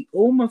 Kenobi!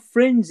 All my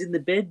friends in the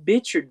bed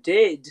bitch are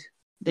dead."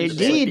 They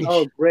did. Like,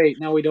 oh, great!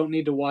 Now we don't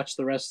need to watch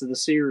the rest of the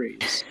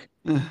series.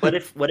 What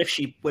if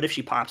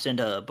she pops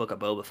into Book of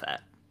Boba Fett?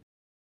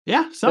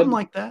 Yeah, something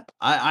like that.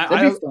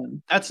 That'd be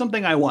fun. That's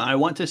something I want. I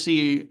want to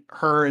see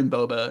her and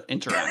Boba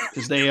interact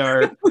because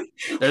they're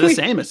the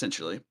same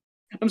essentially.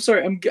 I'm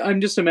sorry.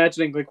 I'm just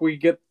imagining like we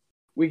get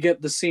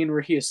the scene where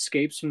he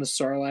escapes from the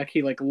Sarlacc.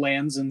 He like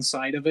lands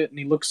inside of it and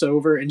he looks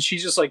over and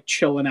she's just like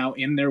chilling out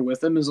in there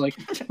with him. Is like,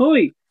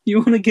 "Oi, you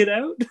want to get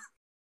out?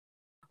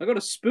 I got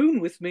a spoon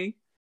with me."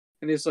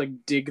 And they just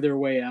like dig their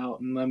way out,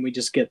 and then we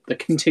just get the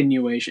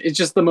continuation. It's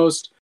just the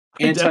most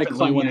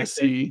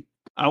anticlimactic.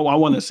 I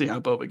want to see how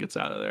Boba gets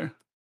out of there.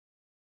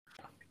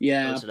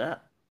 Yeah. Close it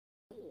up.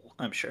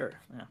 I'm sure.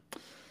 Yeah.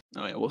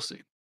 Oh yeah, we'll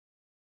see.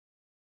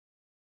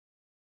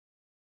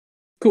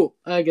 Cool.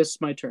 I guess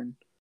it's my turn.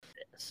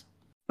 Yes.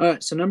 All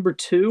right. So number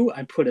 2,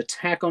 I put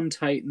Attack on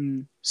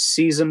Titan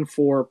Season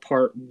 4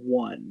 Part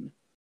 1.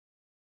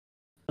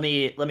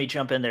 Let me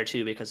jump in there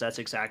too because that's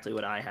exactly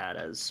what I had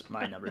as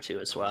my number 2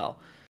 as well.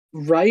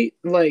 Right?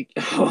 Like,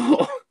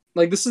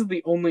 like this is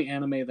the only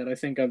anime that I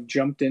think I've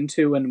jumped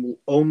into and will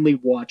only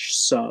watch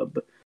sub,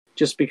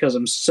 just because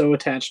I'm so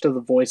attached to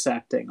the voice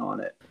acting on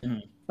it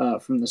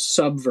from the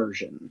sub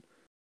version.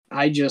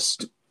 I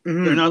just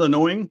they're not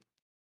annoying.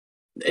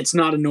 It's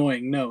not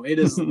annoying. No, it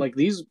is like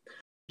these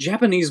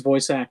Japanese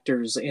voice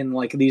actors in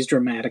like these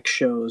dramatic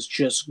shows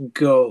just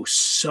go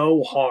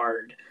so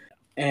hard.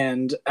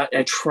 And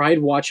I tried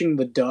watching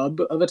the dub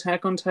of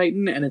Attack on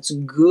Titan, and it's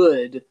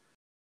good,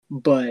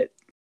 but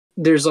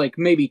there's like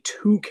maybe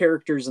 2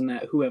 characters in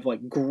that who have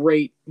like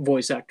great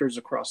voice actors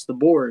across the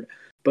board.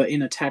 But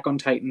in Attack on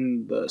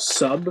Titan, the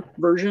sub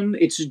version,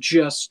 it's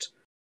just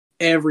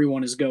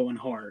everyone is going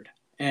hard,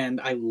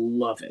 and I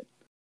love it.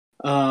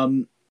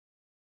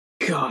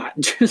 God,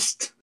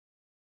 just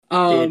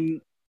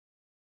I've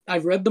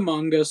read the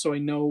manga, so I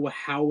know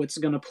how it's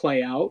gonna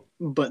play out,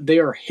 but they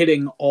are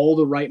hitting all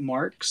the right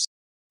marks.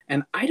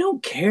 And I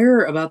don't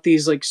care about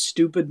these like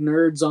stupid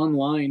nerds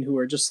online who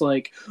are just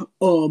like,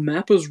 "Oh,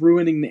 Mappa's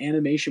ruining the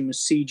animation with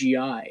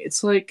CGI."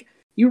 It's like,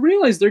 you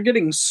realize they're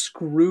getting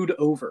screwed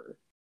over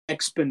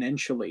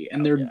exponentially,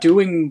 and they're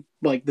doing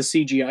like the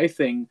CGI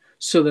thing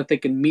so that they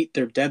can meet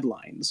their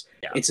deadlines.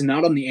 Yeah. It's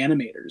not on the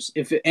animators.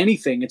 If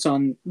anything, it's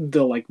on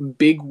the like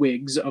big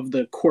wigs of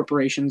the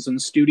corporations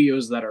and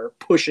studios that are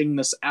pushing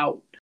this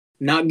out,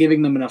 not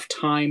giving them enough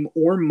time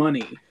or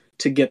money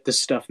to get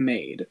this stuff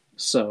made.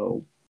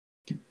 So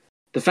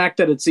the fact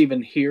that it's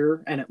even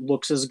here and it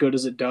looks as good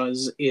as it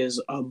does is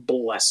a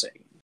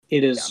blessing.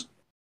 It is,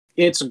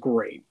 it's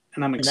great,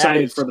 and I'm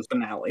excited for the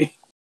finale.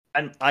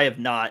 I have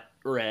not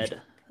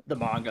read the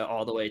manga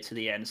all the way to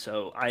the end,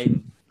 so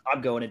I'm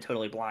going in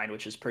totally blind,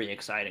 which is pretty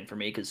exciting for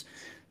me because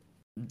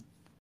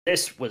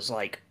this was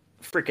like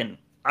freaking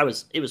I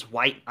was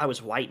white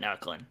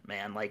knuckling,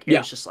 man. Like it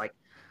was just like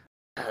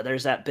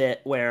there's that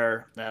bit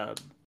where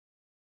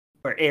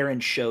Aaron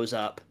shows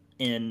up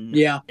in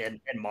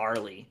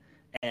Marley,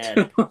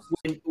 and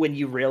when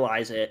you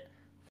realize it,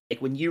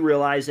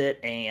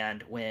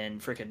 and when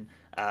freaking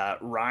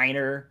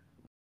Reiner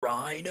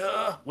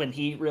when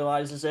he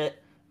realizes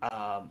it,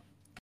 I'm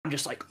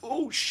just like,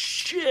 oh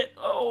shit,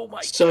 oh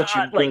my Such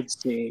god, a good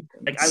scene.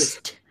 Like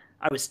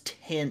I was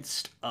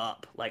tensed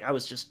up, like I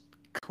was just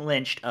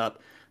clenched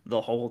up the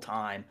whole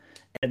time,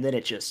 and then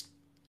it just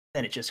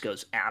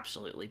goes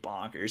absolutely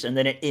bonkers, and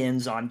then it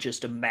ends on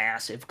just a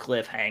massive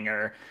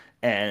cliffhanger,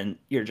 and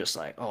you're just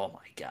like, oh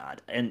my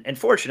god. And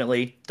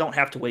fortunately, don't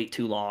have to wait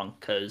too long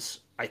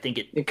because I think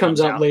it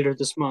comes out later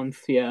this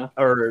month. Yeah,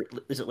 or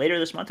is it later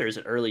this month or is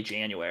it early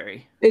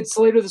January? It's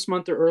later this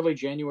month or early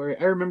January.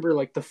 I remember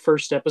like the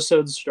first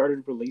episodes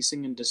started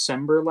releasing in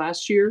December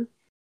last year,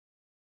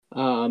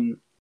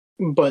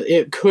 but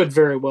it could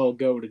very well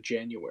go to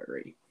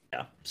January.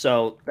 Yeah,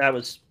 so that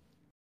was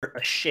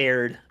a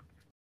shared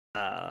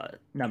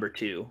number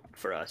 2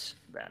 for us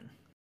then.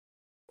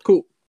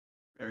 Cool.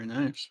 Very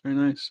nice. Very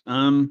nice.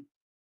 Let's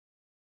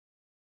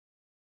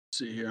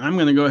see here. I'm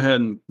going to go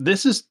ahead and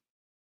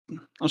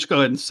I'll just go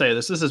ahead and say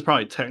this. This is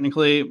probably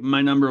technically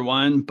my number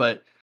 1,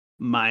 but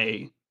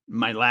my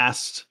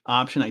last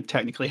option, I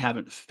technically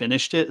haven't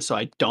finished it, so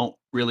I don't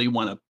really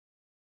want to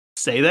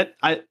say that.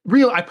 I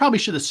probably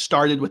should have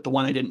started with the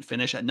one I didn't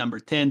finish at number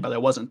 10, but I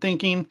wasn't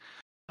thinking.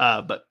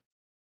 But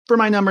for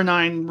my number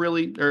 9,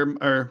 really,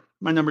 or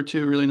my number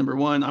 2, really number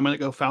 1, I'm going to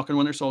go Falcon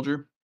Winter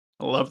Soldier.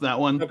 I love that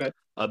one. Okay.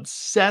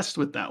 Obsessed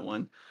with that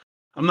one.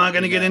 I'm not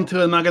going to get into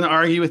it. I'm not going to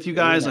argue with you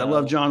guys. I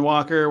love John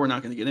Walker. We're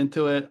not going to get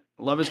into it.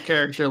 I love his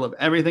character. I love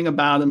everything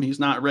about him. He's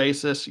not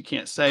racist. You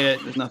can't say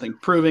it. There's nothing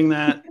proving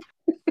that.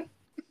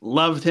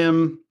 Loved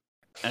him.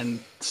 And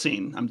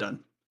scene. I'm done.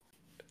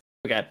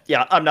 Okay.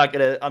 Yeah, I'm not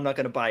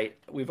gonna bite.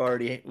 We've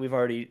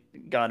already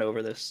gone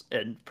over this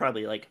in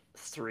probably like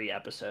 3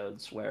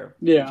 episodes where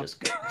we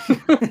just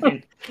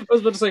I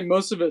was about to say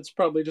most of it's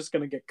probably just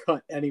gonna get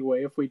cut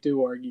anyway if we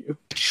do argue.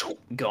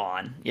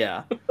 Gone.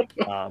 Yeah.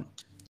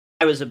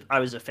 I was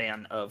a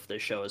fan of the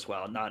show as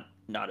well. Not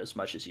as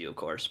much as you, of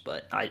course,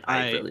 but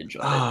I really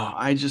enjoyed it.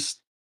 I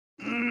just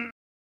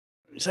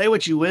say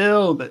what you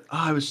will, but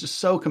I was just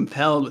so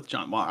compelled with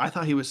John Walker. I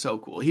thought he was so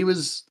cool. He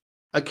was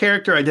a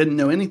character I didn't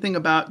know anything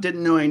about,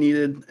 didn't know I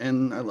needed,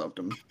 and I loved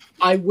him.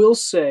 I will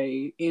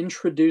say,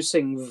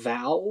 introducing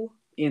Val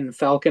in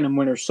Falcon and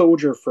Winter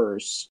Soldier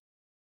first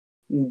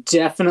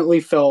definitely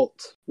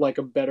felt like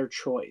a better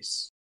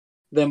choice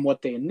than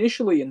what they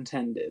initially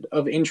intended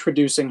of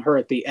introducing her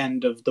at the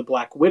end of the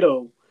Black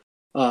Widow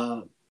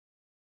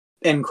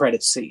end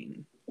credits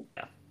scene.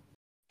 Yeah.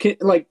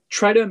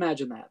 Try to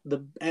imagine that.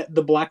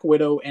 The Black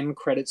Widow end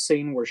credits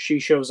scene where she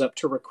shows up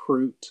to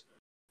recruit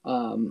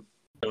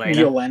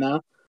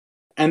Yelena.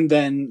 And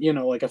then,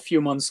 like a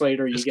few months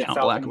later, you get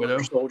Falcon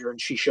Winter Soldier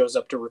and she shows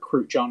up to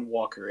recruit John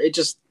Walker.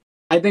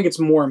 I think it's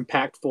more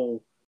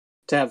impactful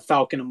to have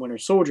Falcon and Winter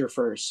Soldier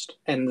first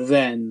and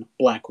then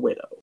Black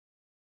Widow.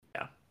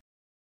 Yeah.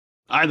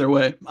 Either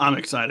way, I'm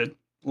excited.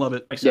 Love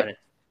it. Excited.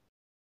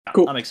 Yeah.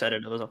 Cool. I'm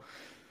excited as well.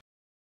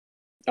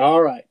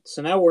 All right.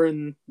 So now we're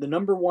in the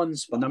number 1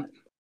 spot.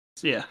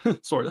 Yeah,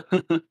 sort of.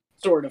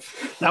 Sort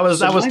of. That was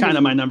kind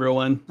of my number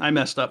 1. I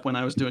messed up when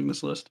I was doing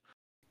this list.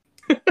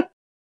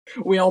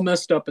 We all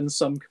messed up in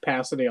some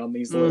capacity on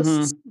these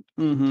lists.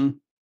 Mm-hmm.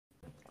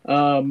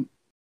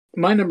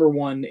 My number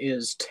 1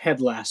 is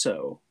Ted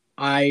Lasso.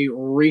 I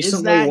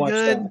recently watched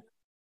that.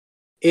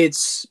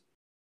 It's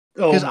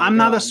because I'm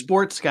not a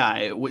sports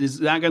guy. Is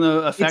that going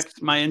to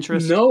affect my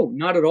interest? No,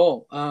 not at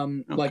all.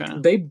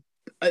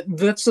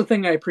 That's the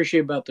thing I appreciate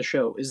about the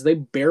show is they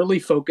barely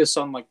focus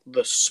on like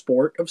the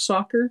sport of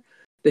soccer.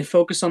 They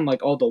focus on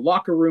like all the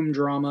locker room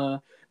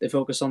drama. They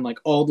focus on like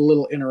all the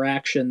little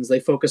interactions. They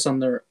focus on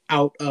their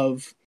out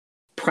of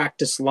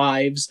practice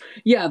lives.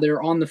 Yeah,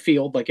 they're on the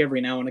field like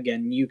every now and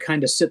again. You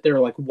kind of sit there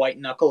like white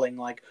knuckling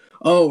like,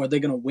 oh, are they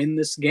going to win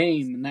this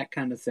game and that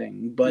kind of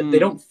thing. But they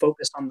don't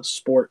focus on the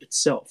sport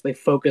itself. They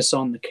focus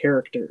on the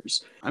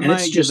characters. I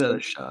might give that a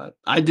shot.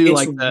 I do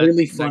like that. It's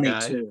really funny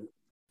too.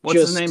 What's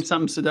his name?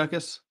 Something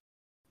Sudeikis?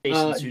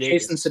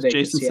 Jason Sudeikis.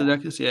 Jason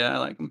Sudeikis. Yeah, I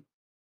like him.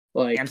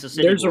 Like,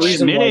 there's a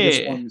reason why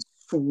this one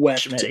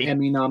swept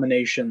Emmy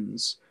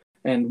nominations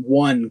and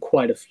won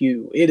quite a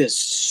few. It is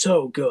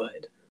so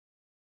good.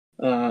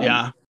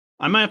 Yeah,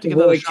 I might have to give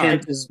that a shot.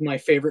 Kent is my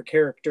favorite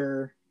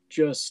character.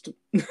 Just,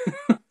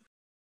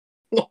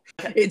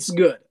 it's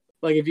good.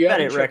 Like, if you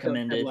haven't checked out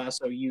Ted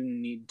Lasso, you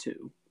need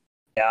to.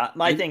 Yeah,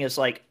 my thing is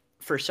like,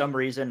 for some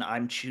reason,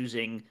 I'm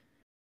choosing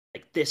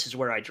like this is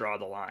where I draw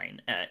the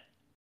line at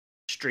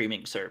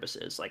streaming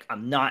services. Like,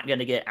 I'm not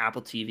gonna get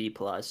Apple TV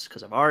Plus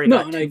because I've already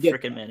got too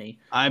freaking many.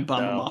 I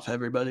bum them off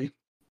everybody.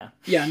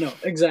 Yeah, no,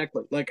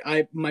 exactly. Like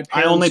I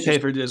only pay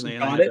for Disney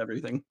and I have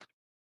everything.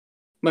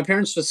 My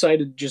parents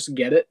decided to just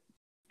get it,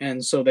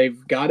 and so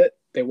they've got it.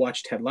 They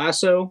watched Ted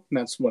Lasso. And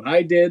that's what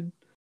I did.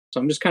 So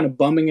I'm just kind of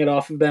bumming it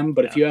off of them.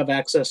 But if you have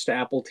access to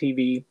Apple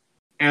TV,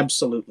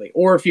 absolutely.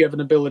 Or if you have an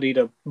ability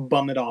to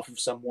bum it off of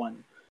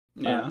someone,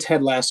 Yeah.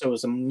 Ted Lasso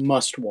is a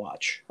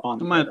must-watch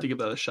on I might have to give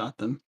that a shot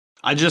then.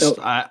 I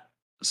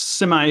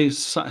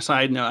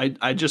side note,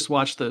 I just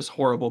watched those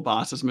horrible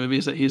bosses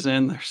movies that he's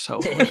in. They're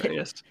so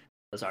hilarious.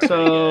 Those are pretty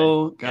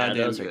so good. Yeah,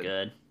 goddamn those are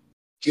good.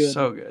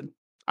 So good.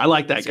 I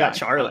like that It's guy.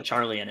 got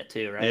Charlie in it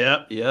too, right?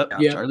 Yep. Yep.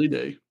 Charlie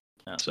Day.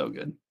 Yeah. So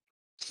good.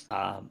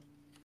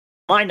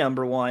 My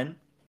number one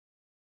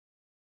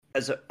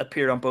has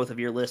appeared on both of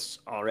your lists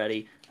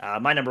already.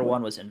 My number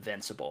one was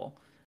Invincible.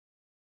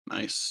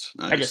 Nice.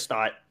 I just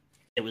thought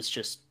it was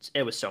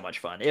so much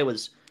fun. It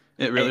was.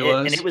 It really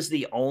was. And it was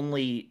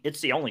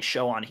it's the only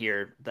show on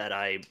here that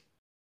I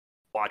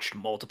watched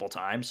multiple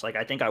times. Like,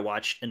 I think I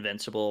watched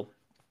Invincible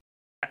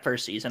that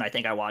first season. I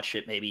think I watched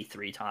it maybe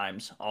 3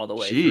 times all the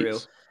way through.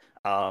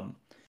 I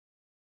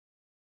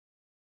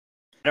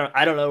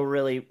don't know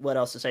really what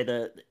else to say.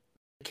 The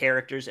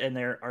characters in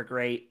there are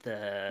great.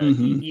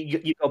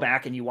 You go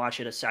back and you watch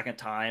it a second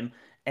time,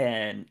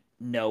 and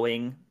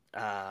knowing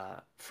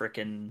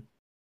freaking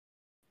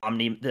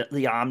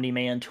the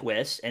Omni-Man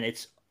twist, and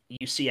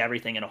you see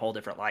everything in a whole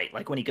different light.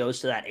 Like when he goes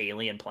to that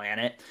alien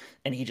planet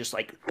and he just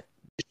like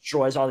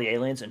destroys all the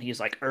aliens, and he's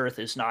like, Earth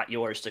is not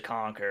yours to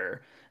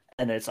conquer.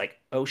 And then it's like,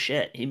 oh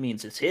shit, he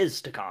means it's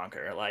his to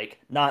conquer. Like,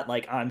 not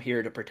like I'm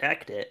here to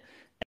protect it.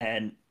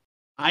 And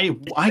I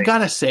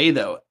gotta say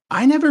though,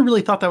 I never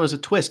really thought that was a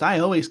twist. I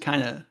always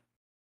kind of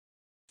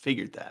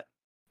figured that.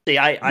 See,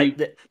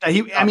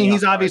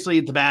 he's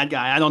obviously the bad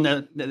guy. I don't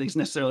know that he's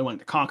necessarily wanting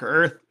to conquer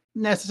Earth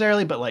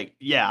necessarily, but like,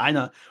 yeah, I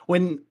know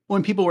when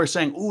people were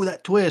saying, "Ooh,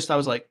 that twist," I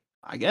was like,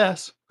 I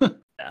guess.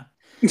 Yeah.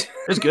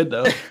 It's good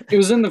though. It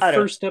was in the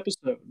first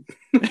episode.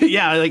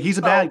 Yeah, like he's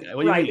a bad guy.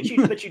 What do you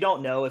mean? But you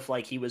don't know if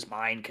like he was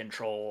mind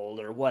controlled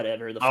or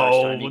whatever the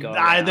first time you go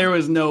around. There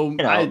was no.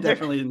 I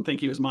definitely didn't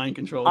think he was mind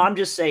controlled. I'm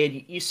just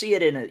saying you see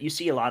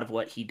a lot of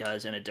what he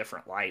does in a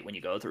different light when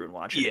you go through and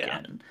watch it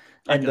again.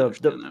 And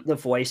the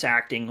voice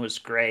acting was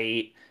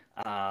great.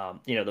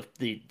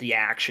 The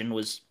action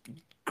was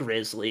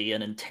grisly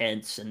and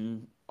intense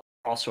and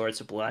all sorts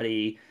of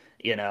bloody.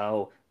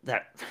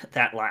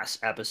 That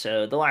last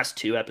episode, the last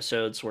 2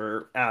 episodes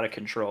were out of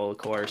control, of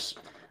course.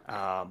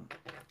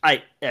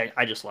 I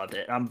just loved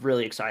it. I'm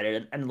really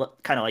excited, and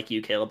kind of like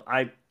you, Caleb,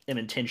 I am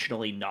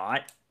intentionally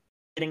not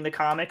getting the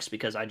comics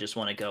because I just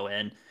want to go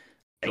in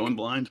going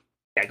blind.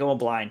 Yeah, going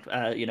blind.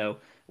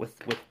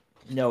 With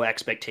no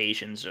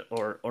expectations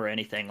or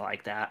anything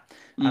like that.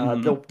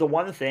 The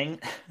one thing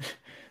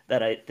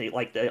that I think,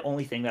 like the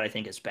only thing that I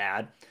think is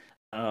bad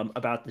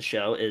about the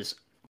show is,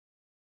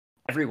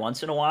 every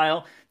once in a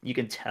while, you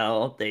can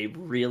tell they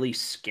really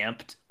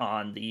skimped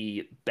on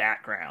the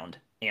background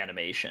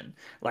animation.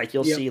 Like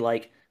you'll see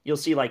like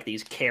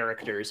these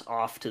characters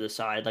off to the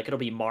side. Like it'll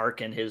be Mark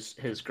and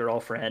his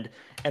girlfriend,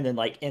 and then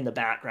like in the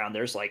background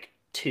there's like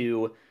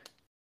 2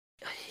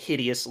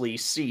 hideously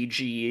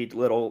CG'd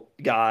little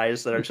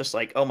guys that are just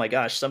like, oh my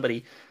gosh,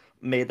 somebody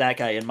made that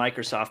guy in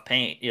Microsoft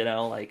Paint,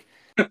 like.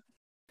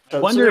 I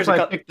wonder if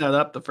I picked that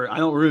up I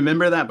don't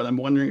remember that, but I'm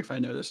wondering if I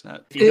noticed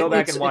that. If you go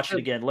back and watch it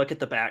again, look at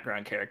the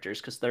background characters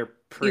because they're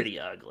pretty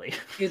ugly.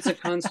 It's a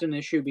constant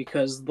issue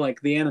because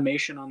like the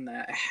animation on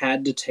that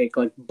had to take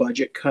like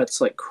budget cuts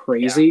like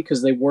crazy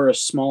because they were a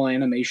small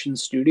animation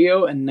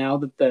studio, and now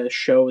that the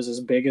show is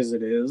as big as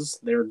it is,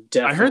 they're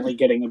definitely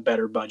getting a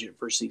better budget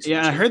for season 2.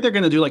 I heard they're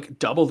going to do like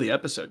double the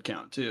episode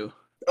count too.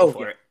 Oh,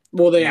 for it.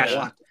 Well, they have a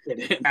lot to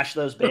fit in. Cash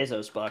those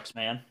Bezos bucks,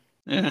 man.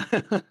 Yeah,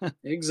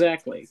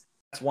 exactly.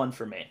 That's one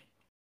for me.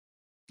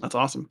 That's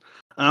awesome.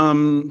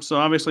 So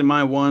obviously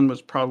my one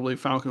was probably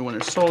Falcon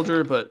Winter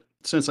Soldier, but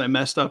since I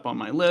messed up on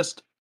my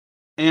list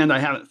and I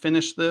haven't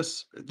finished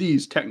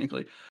these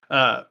technically,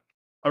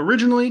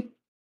 originally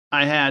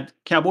I had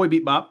Cowboy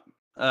Bebop,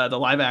 the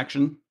live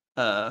action,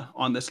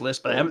 on this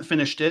list, but I haven't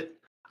finished it.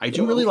 I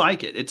do really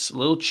like it. It's a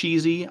little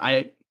cheesy.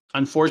 I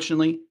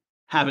unfortunately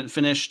haven't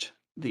finished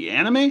the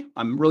anime.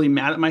 I'm really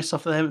mad at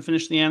myself that I haven't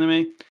finished the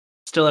anime.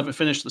 Still haven't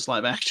finished this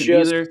live action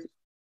either.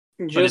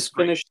 Just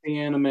finished the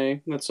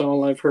anime. That's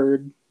all I've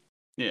heard.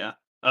 Yeah.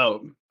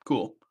 Oh,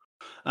 cool.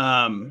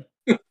 But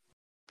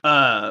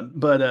I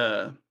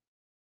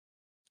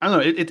don't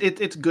know.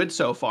 It's good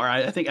so far.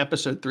 I think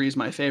episode 3 is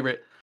my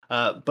favorite.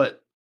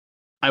 But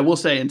I will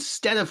say,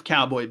 instead of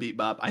Cowboy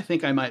Bebop, I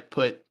think I might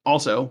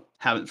also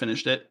haven't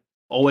finished it,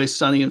 Always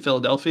Sunny in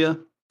Philadelphia,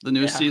 the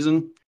newest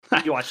season.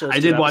 You watched those? I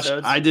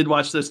did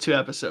watch those 2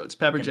 episodes.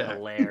 Pepperjack.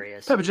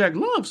 Hilarious. Pepperjack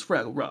loves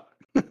Fraggle Rock.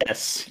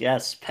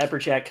 Yes.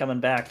 Pepperjack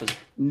coming back was.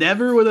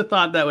 Never would have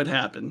thought that would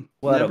happen.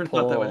 Never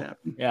thought that would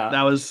happen. Yeah,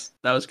 that was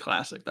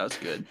classic. That was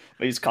good.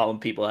 He's calling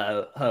people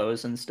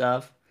hoes and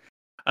stuff.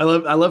 I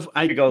don't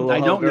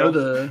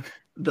know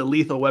the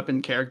Lethal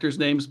Weapon characters'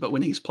 names, but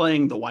when he's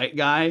playing the white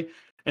guy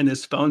and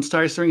his phone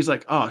starts ringing, he's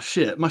like, "Oh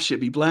shit, my shit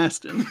be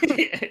blasting."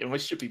 My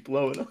shit be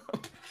blowing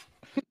up.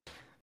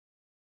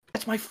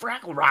 That's my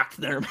Fraggle Rock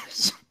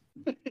thermos.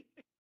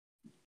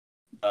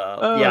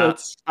 I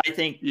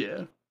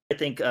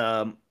think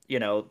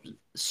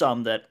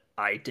some that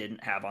I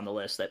didn't have on the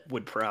list that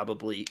would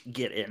probably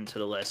get into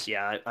the list.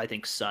 Yeah, I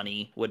think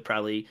Sunny would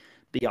probably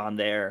be on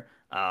there.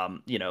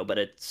 But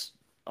it's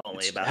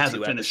only about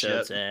hasn't 2 finished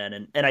episodes yet.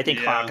 in, and I think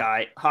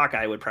Yeah.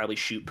 Hawkeye would probably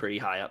shoot pretty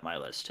high up my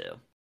list too.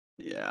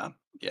 Yeah.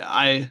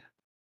 Like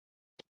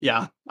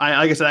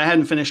I said, I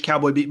hadn't finished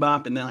Cowboy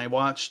Bebop, and then I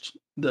watched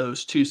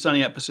those 2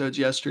 Sunny episodes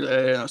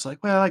yesterday, and I was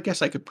like, well, I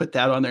guess I could put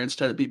that on there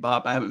instead of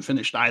Bebop. I haven't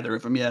finished either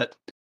of them yet.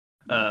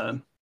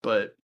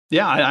 But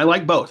yeah, I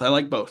like both.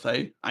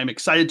 I'm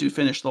excited to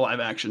finish the live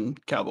action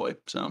Cowboy.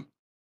 So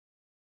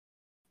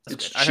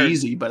it's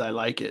cheesy, but I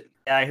like it.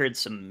 Yeah, I heard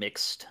some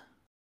mixed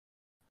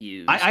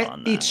views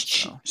on that.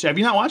 So have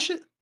you not watched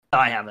it? No,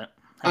 I haven't.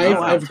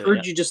 I've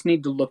heard you just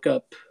need to look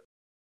up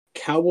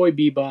Cowboy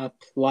Bebop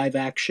live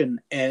action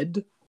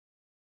Ed,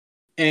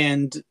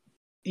 and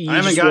you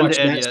just watch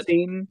that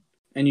scene,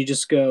 and you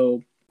just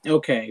go,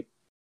 okay,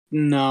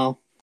 no,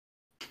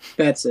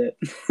 that's it.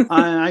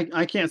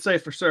 I can't say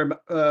for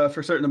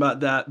certain about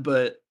that,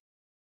 but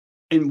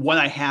in what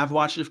I have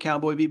watched of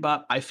Cowboy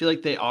Bebop, I feel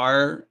like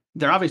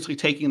they're obviously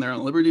taking their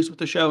own liberties with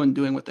the show and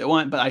doing what they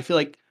want, but I feel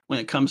like when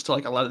it comes to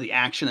like a lot of the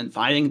action and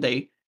fighting,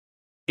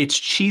 it's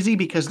cheesy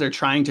because they're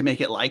trying to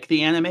make it like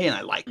the anime, and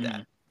I like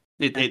that.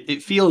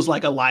 It feels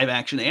like a live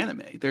action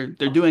anime. They're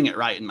doing it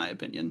right in my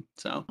opinion.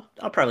 So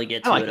I'll probably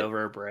get to it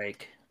over a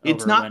break.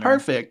 It's not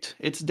perfect.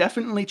 It's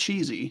definitely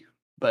cheesy,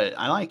 but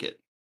I like it.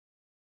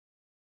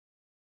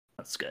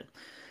 That's good.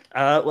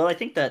 Well, I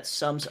think that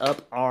sums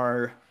up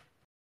our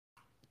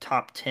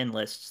top 10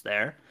 lists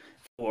there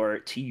for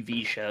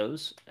TV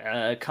shows.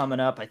 Coming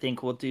up, I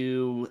think we'll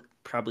do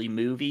probably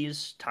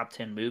movies, top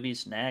 10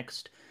 movies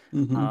next.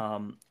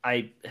 Mm-hmm.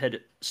 I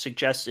had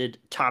suggested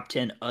top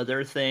 10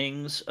 other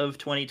things of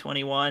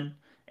 2021.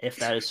 If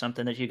that is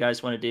something that you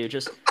guys want to do,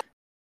 just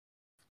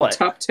what?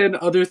 Top 10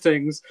 other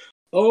things.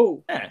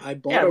 Oh, yeah. I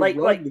bought a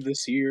rug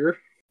this year.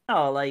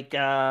 Oh,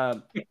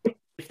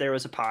 if there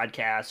was a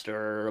podcast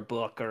or a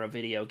book or a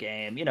video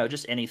game,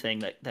 just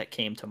anything that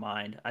came to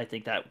mind. I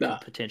think that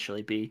could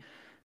potentially be,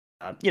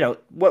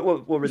 what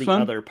were the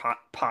other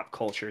pop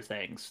culture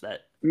things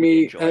that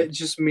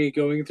just me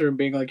going through and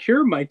being like,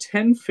 here are my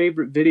 10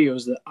 favorite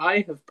videos that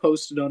I have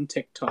posted on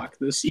TikTok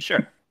this year.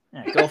 Sure.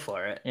 Yeah, go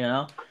for it,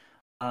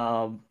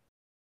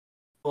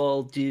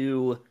 We'll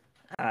do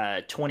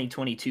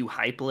 2022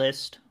 hype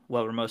list,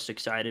 what we're most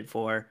excited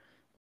for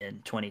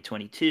in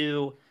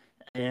 2022,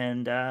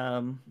 and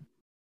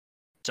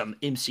some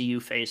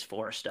MCU Phase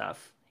 4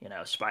 stuff.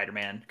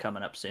 Spider-Man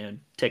coming up soon.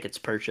 Tickets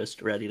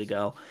purchased, ready to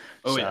go.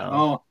 Yeah.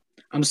 Oh,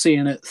 I'm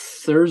seeing it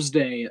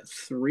Thursday at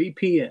 3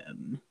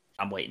 p.m.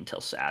 I'm waiting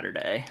till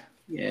Saturday.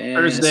 Yeah,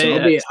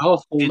 Thursday. So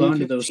I'll hold on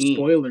to those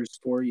spoilers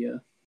for you.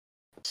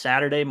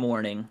 Saturday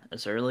morning,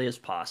 as early as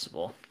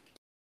possible.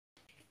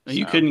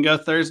 You couldn't go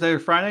Thursday or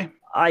Friday?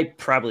 I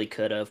probably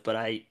could have, but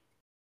I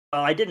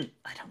didn't.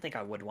 I don't think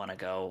I would want to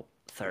go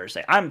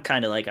Thursday. I'm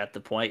kind of at the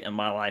point in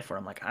my life where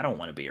I'm I don't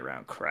want to be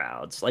around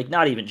crowds.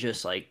 Not even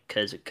just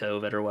because of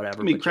COVID or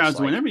whatever. I mean, crowds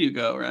whenever you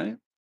go, right?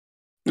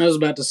 I was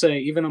about to say,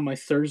 even on my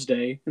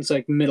Thursday, it's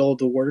middle of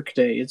the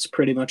workday. It's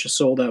pretty much a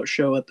sold out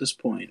show at this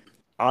point.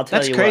 I'll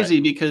tell you that's crazy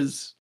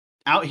because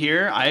out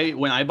here,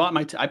 when I bought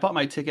my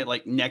ticket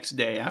next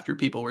day after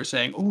people were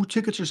saying, "Oh,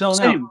 tickets are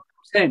selling out."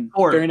 Same.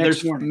 Or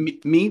there's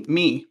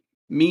me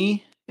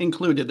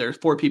included. There's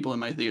 4 people in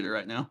my theater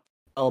right now.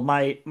 Oh,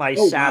 my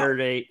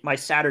Saturday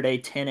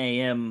 10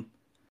 a.m.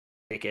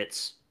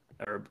 tickets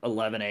or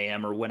 11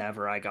 a.m. or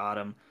whenever I got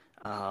them.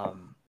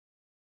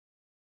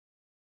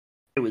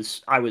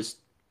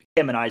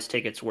 Him and I's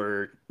tickets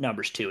were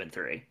numbers 2 and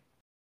 3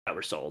 that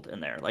were sold in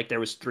there. There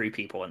was 3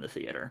 people in the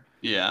theater.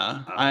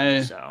 Yeah,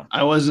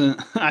 I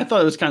wasn't. I thought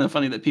it was kind of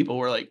funny that people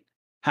were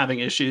having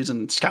issues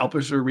and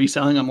scalpers were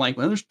reselling. I'm well,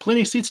 there's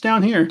plenty of seats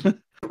down here.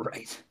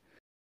 Right.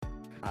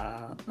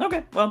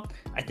 Okay. Well,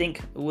 I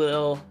think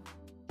we'll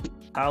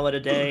call it a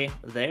day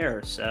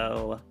there.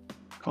 So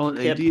call it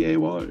a DAY.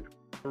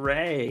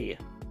 Hooray!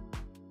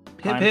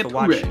 Hip hip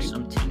hooray!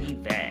 Some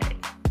TV.